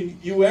teaching,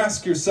 you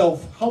ask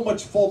yourself, how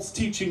much false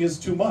teaching is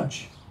too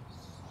much?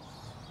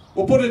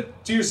 Well, put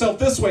it to yourself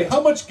this way.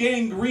 How much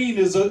gangrene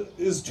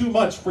is too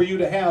much for you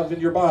to have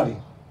in your body?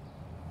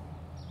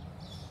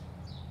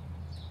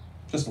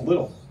 Just a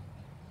little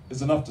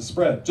is enough to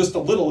spread. Just a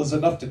little is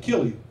enough to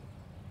kill you.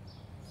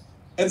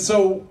 And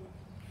so,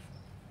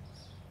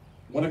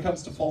 when it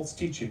comes to false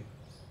teaching,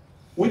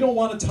 we don't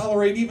want to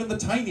tolerate even the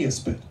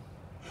tiniest bit.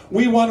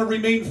 We want to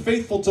remain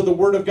faithful to the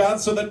Word of God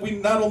so that we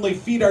not only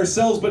feed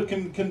ourselves, but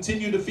can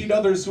continue to feed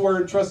others who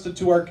are entrusted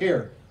to our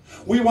care.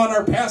 We want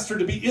our pastor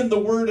to be in the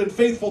Word and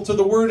faithful to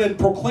the Word and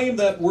proclaim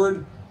that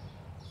Word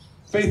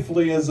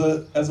faithfully as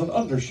an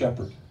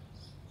under-shepherd.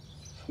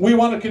 We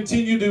want to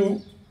continue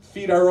to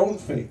feed our own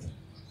faith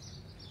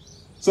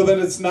so that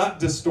it's not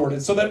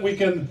distorted, so that we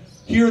can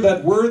hear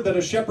that Word that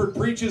a shepherd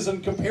preaches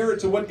and compare it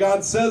to what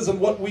God says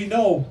and what we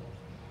know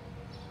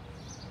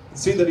and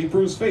see that He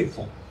proves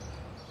faithful.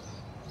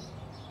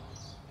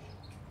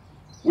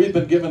 We've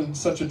been given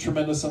such a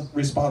tremendous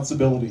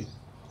responsibility.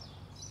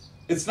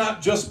 It's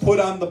not just put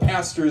on the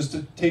pastors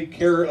to take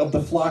care of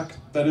the flock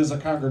that is a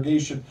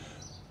congregation,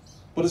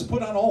 but it's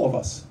put on all of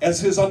us as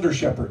his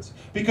under-shepherds.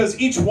 Because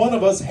each one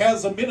of us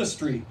has a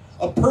ministry,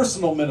 a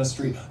personal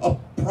ministry, a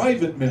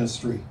private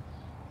ministry,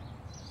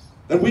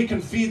 that we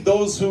can feed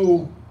those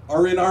who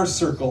are in our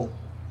circle,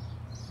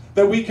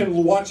 that we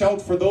can watch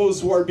out for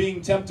those who are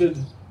being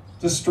tempted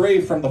to stray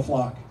from the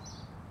flock,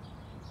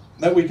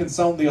 that we can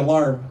sound the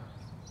alarm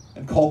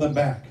and call them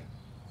back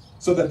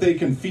so that they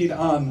can feed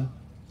on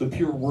the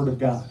pure Word of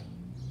God.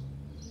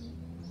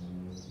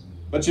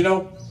 But you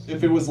know,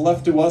 if it was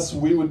left to us,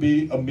 we would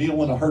be a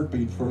meal and a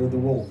heartbeat for the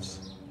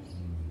wolves.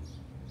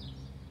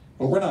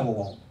 But we're not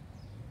alone.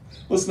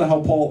 Listen to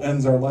how Paul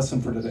ends our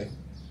lesson for today.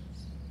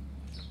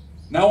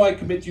 Now I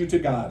commit you to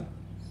God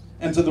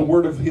and to the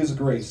word of His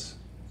grace,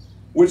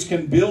 which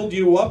can build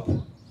you up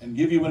and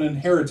give you an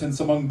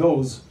inheritance among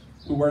those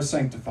who are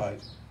sanctified.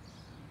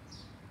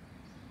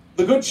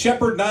 The good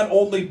shepherd not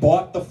only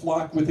bought the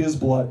flock with his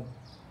blood,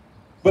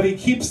 but he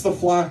keeps the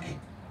flock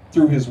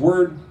through his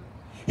word.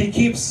 He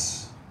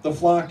keeps the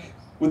flock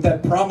with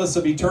that promise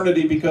of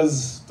eternity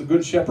because the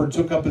good shepherd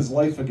took up his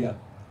life again.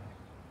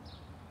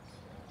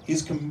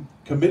 He's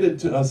committed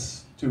to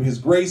us, to his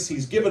grace.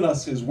 He's given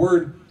us his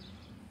word,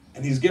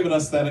 and he's given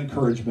us that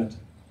encouragement.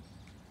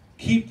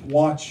 Keep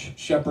watch,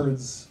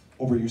 shepherds,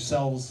 over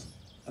yourselves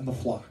and the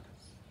flock.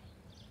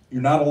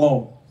 You're not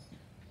alone.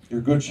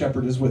 Your good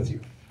shepherd is with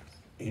you.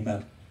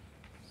 Amen.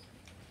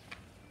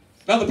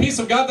 Now the peace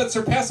of God that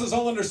surpasses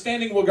all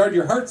understanding will guard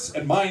your hearts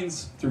and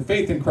minds through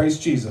faith in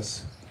Christ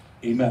Jesus.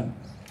 Amen.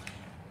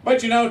 I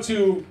invite you now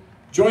to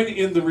join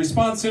in the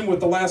response hymn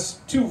with the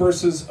last two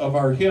verses of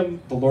our hymn,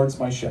 The Lord's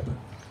My Shepherd.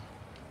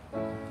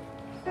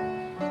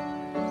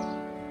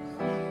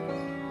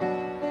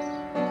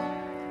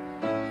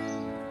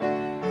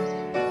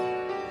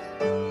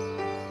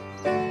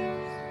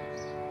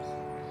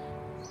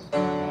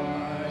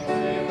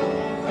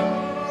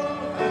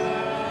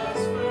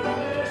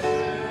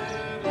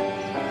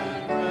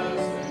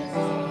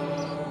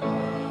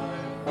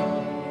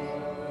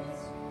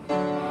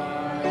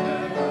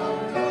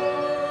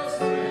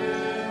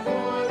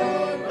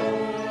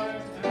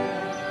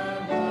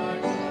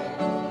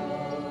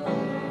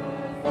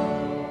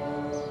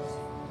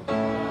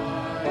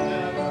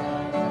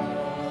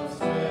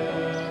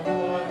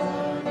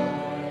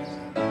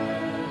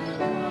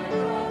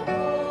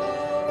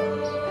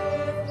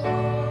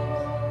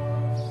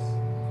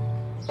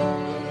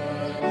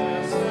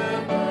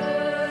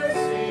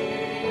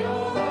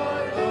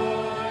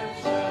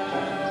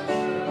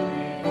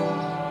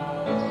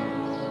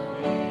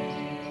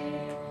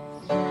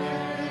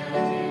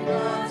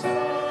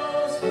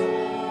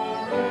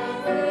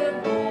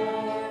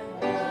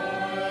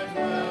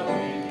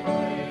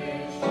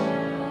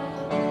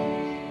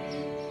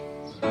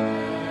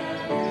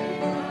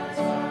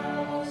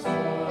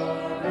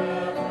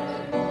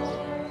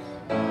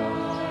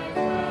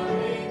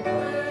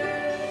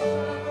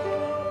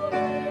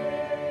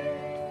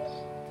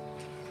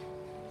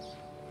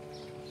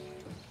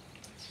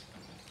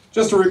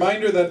 Just a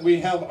reminder that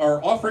we have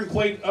our offering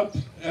plate up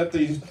at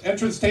the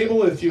entrance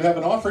table. If you have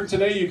an offering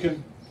today, you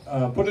can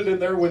put it in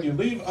there when you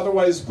leave.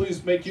 Otherwise,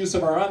 please make use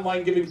of our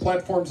online giving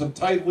platforms of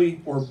Tithely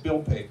or Bill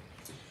Pay.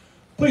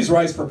 Please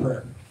rise for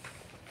prayer.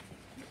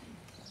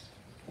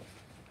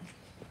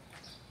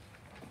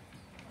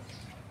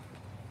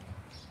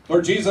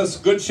 Lord Jesus,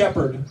 Good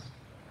Shepherd,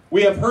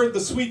 we have heard the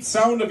sweet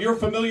sound of your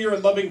familiar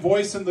and loving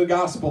voice in the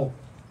gospel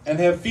and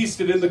have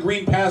feasted in the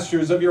green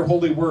pastures of your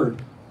holy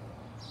word.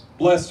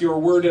 Bless your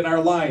word in our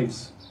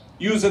lives.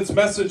 Use its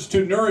message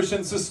to nourish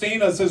and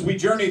sustain us as we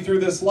journey through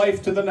this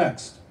life to the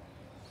next.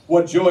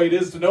 What joy it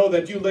is to know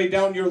that you lay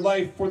down your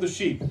life for the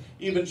sheep,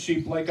 even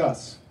sheep like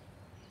us.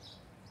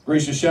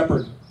 Gracious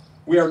Shepherd,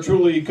 we are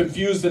truly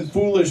confused and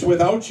foolish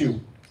without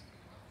you.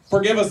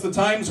 Forgive us the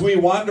times we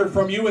wander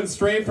from you and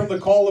stray from the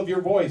call of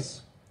your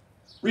voice.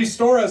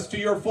 Restore us to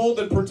your fold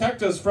and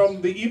protect us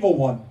from the evil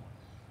one.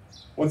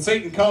 When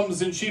Satan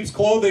comes in sheep's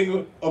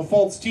clothing of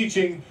false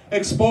teaching,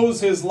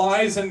 expose his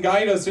lies and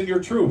guide us in your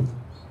truth.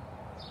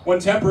 When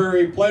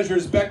temporary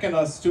pleasures beckon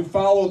us to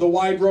follow the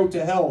wide road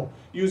to hell,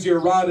 use your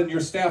rod and your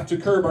staff to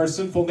curb our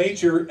sinful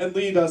nature and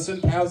lead us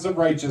in paths of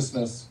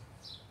righteousness.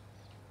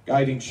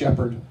 Guiding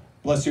Shepherd,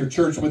 bless your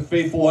church with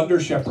faithful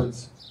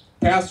under-shepherds,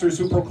 pastors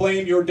who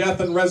proclaim your death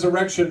and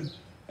resurrection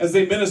as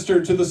they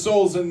minister to the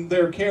souls in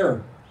their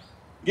care.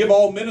 Give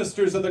all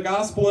ministers of the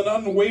gospel an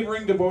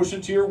unwavering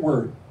devotion to your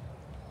word.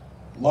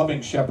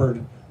 Loving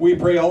Shepherd, we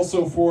pray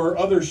also for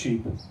other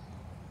sheep.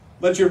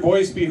 Let your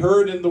voice be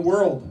heard in the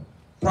world.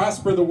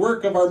 Prosper the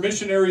work of our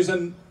missionaries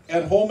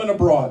at home and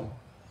abroad.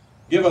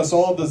 Give us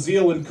all the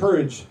zeal and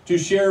courage to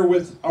share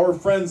with our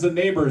friends and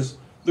neighbors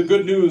the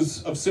good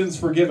news of sins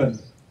forgiven.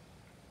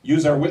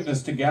 Use our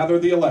witness to gather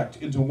the elect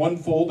into one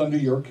fold under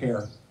your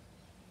care.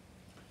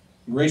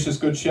 Gracious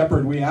Good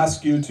Shepherd, we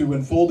ask you to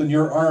enfold in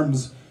your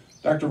arms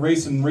Dr.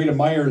 Race and Rita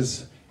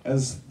Myers,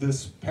 as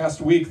this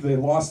past week they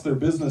lost their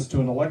business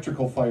to an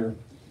electrical fire.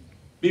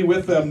 Be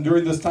with them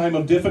during this time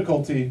of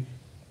difficulty,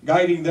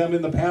 guiding them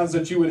in the paths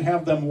that you would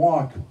have them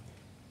walk,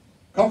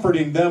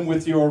 comforting them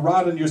with your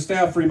rod and your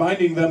staff,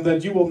 reminding them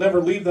that you will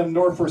never leave them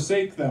nor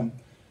forsake them,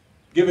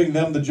 giving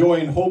them the joy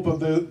and hope of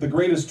the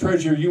greatest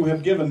treasure you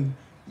have given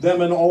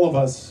them and all of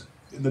us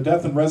in the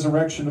death and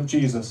resurrection of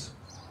Jesus.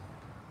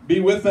 Be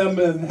with them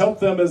and help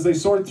them as they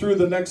sort through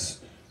the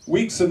next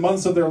weeks and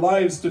months of their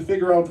lives to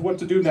figure out what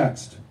to do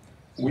next.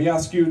 We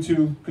ask you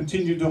to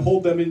continue to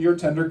hold them in your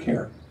tender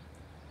care.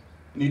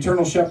 An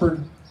eternal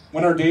Shepherd,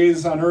 when our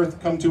days on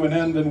earth come to an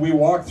end and we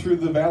walk through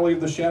the valley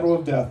of the shadow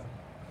of death,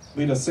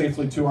 lead us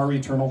safely to our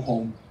eternal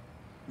home.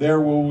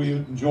 There will we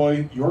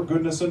enjoy your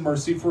goodness and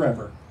mercy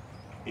forever.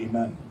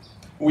 Amen.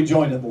 We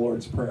join in the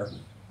Lord's Prayer.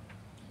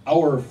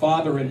 Our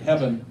Father in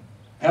heaven,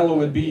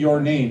 hallowed be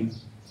your name.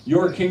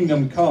 Your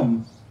kingdom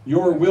come,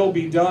 your will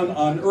be done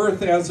on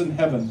earth as in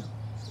heaven.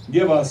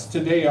 Give us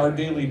today our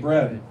daily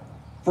bread.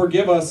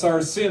 Forgive us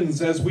our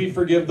sins as we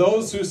forgive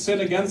those who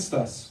sin against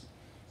us.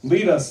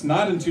 Lead us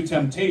not into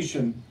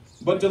temptation,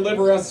 but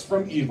deliver us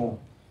from evil.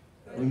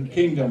 The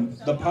kingdom,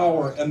 the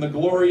power, and the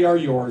glory are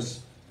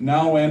yours,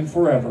 now and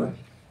forever.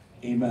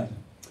 Amen.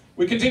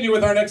 We continue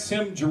with our next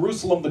hymn,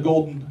 Jerusalem the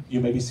Golden. You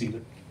may be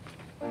seated.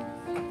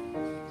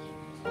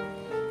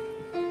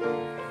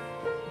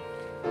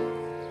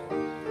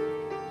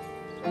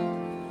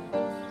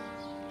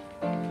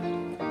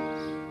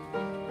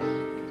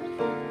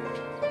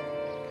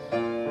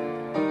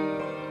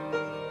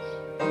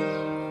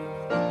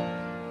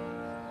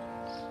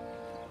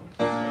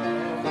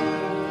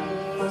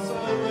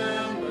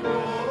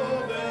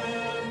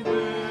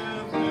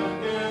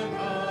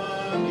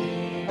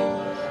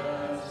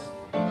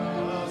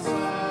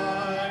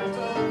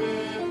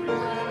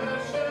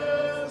 Precious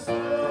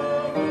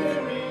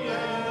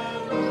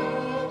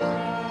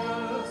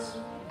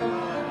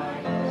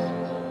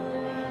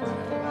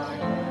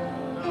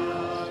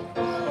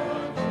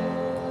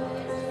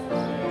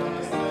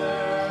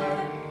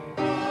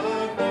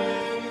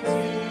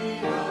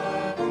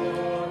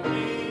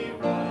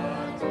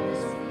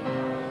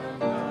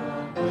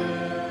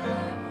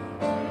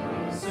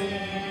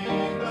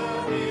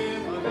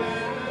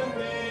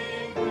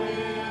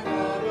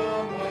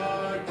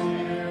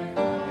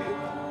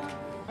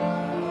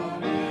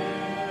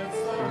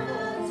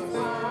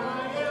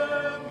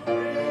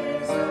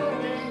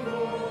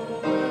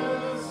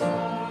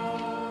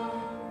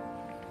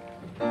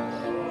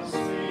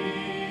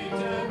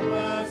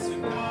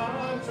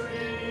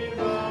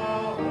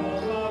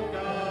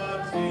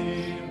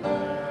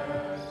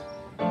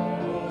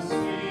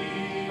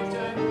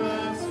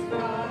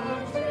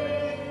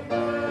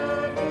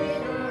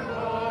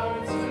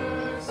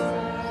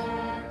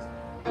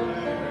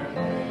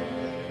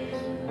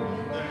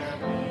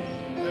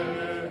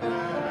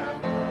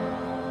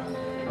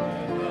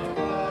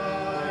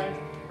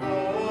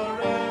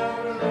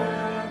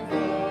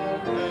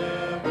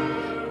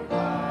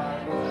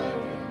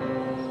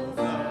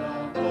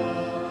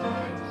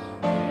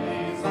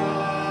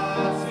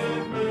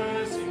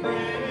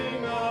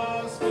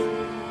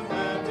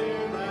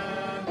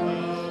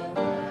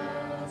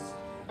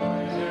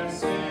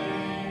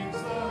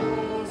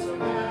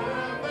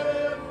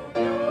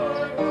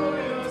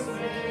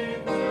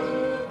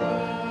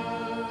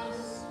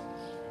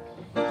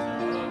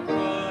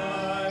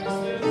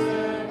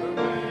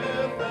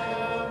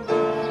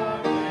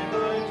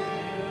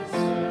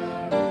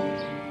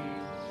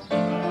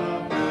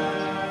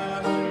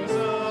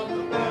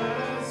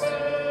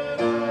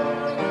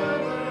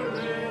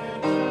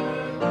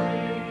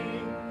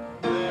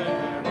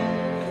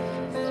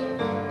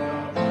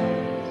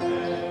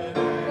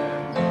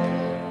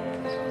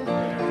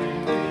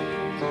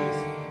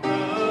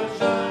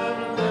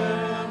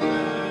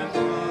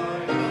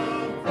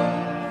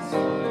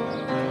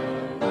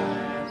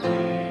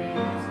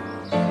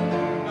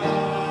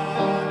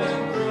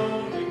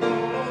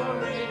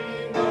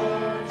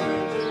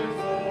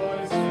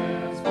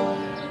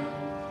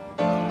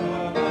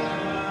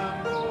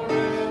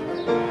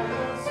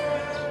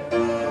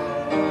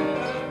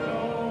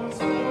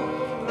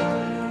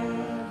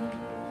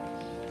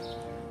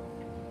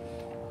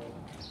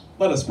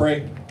Let us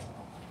pray.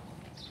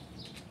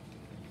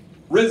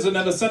 Risen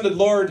and ascended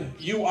Lord,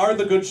 you are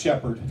the good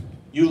shepherd.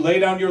 You lay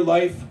down your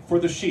life for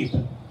the sheep.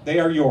 They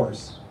are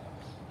yours.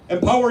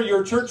 Empower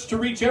your church to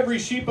reach every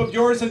sheep of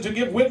yours and to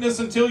give witness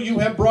until you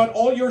have brought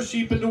all your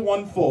sheep into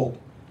one fold.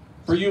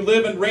 For you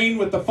live and reign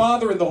with the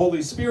Father and the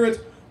Holy Spirit,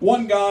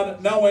 one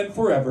God, now and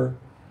forever.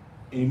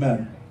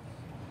 Amen.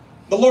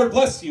 The Lord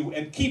bless you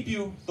and keep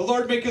you. The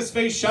Lord make his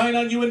face shine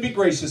on you and be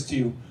gracious to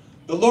you.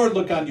 The Lord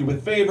look on you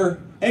with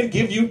favor and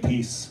give you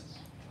peace.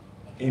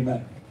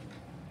 Amen.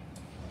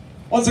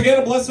 Once again,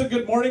 a blessed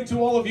good morning to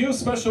all of you.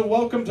 Special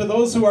welcome to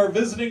those who are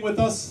visiting with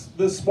us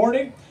this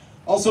morning.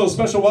 Also, a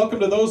special welcome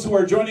to those who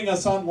are joining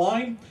us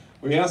online.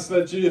 We ask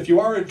that if you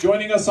are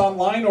joining us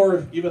online,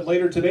 or even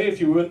later today, if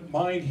you wouldn't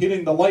mind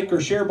hitting the like or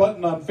share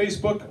button on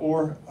Facebook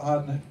or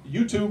on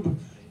YouTube,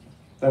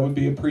 that would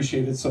be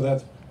appreciated so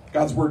that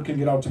God's word can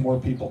get out to more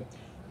people.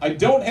 I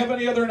don't have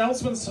any other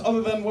announcements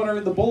other than what are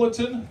in the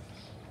bulletin.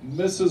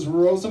 Mrs.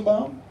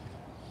 Rosenbaum?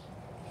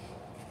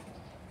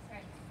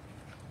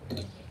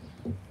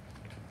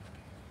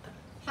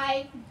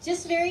 Hi,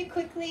 just very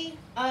quickly,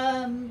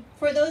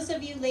 for those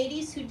of you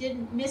ladies who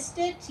didn't missed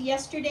it,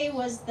 yesterday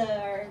was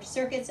our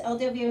Circuits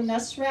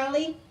LWMS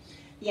rally.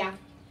 Yeah,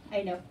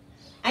 I know.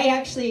 I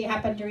actually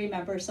happened to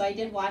remember, so I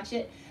did watch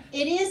it.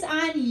 It is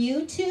on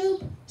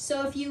YouTube,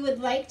 so if you would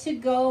like to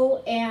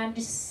go and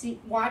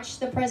watch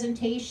the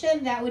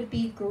presentation, that would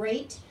be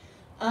great.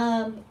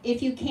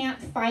 If you can't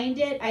find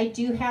it, I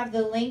do have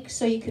the link,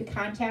 so you could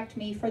contact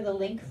me for the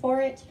link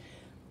for it.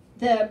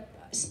 The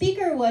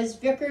speaker was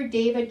Vicar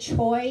David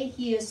Choi.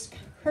 He is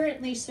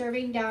currently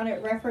serving down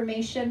at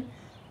Reformation.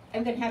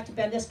 I'm going to have to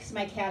bend this because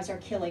my calves are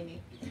killing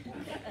me.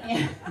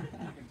 Yeah.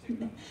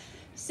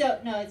 So,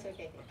 no, it's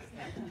okay.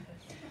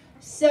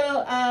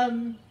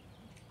 So,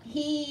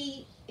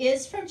 he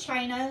is from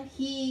China.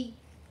 He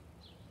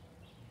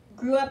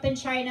grew up in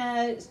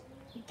China,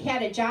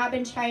 had a job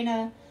in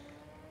China.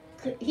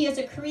 He is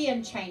a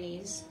Korean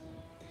Chinese.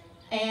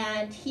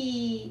 And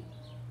he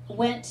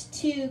went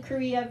to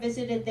Korea,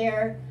 visited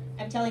there.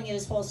 I'm telling you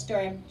his whole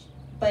story,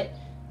 but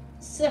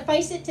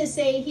suffice it to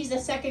say, he's a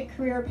second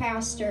career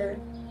pastor.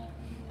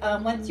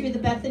 Went through the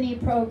Bethany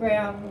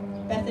program.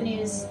 Bethany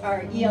is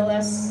our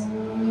ELS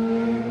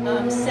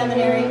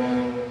seminary.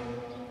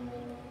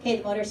 Okay,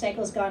 the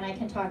motorcycle's gone. I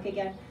can talk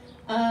again.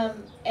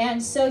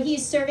 And so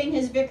he's serving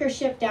his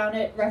vicarship down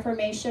at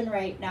Reformation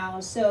right now.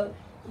 So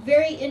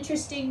very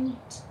interesting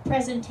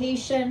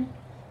presentation.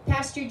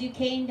 Pastor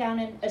Duquesne down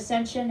in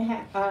Ascension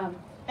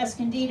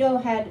Escondido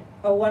had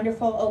a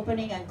wonderful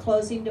opening and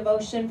closing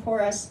devotion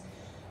for us.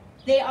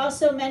 They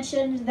also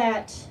mentioned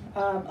that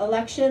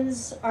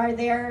elections are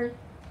there.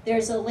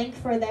 There's a link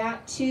for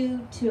that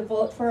too, to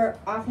vote for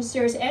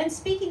officers. And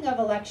speaking of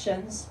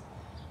elections,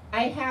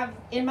 I have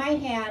in my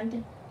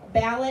hand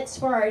ballots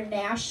for our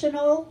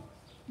national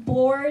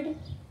board.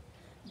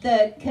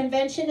 The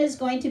convention is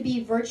going to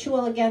be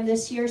virtual again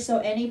this year, so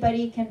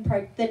anybody can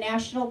the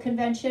national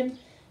convention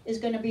is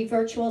going to be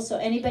virtual, so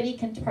anybody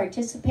can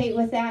participate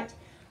with that.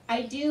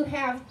 I do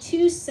have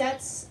 2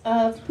 sets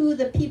of who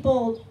the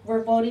people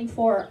we're voting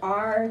for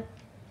are,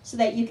 so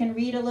that you can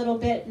read a little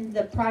bit in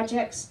the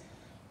projects.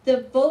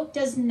 The vote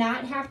does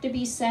not have to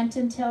be sent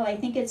until I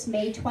think it's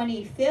May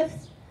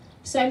 25th.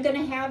 So I'm going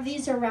to have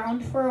these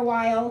around for a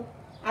while.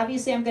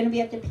 Obviously I'm going to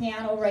be at the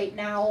piano right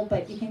now,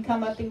 but you can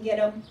come up and get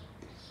them.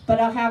 But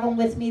I'll have them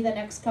with me the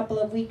next couple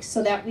of weeks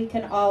so that we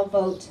can all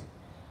vote.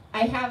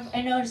 I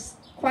noticed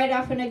quite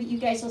often you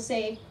guys will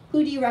say,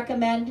 who do you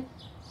recommend?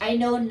 I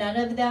know none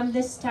of them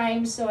this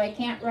time, so I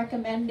can't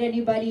recommend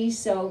anybody,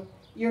 so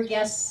your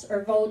guess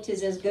or vote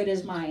is as good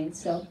as mine.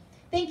 So,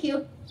 thank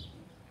you.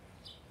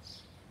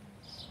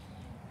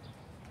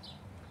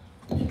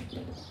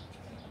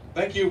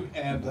 Thank you,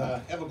 and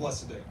have a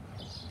blessed day.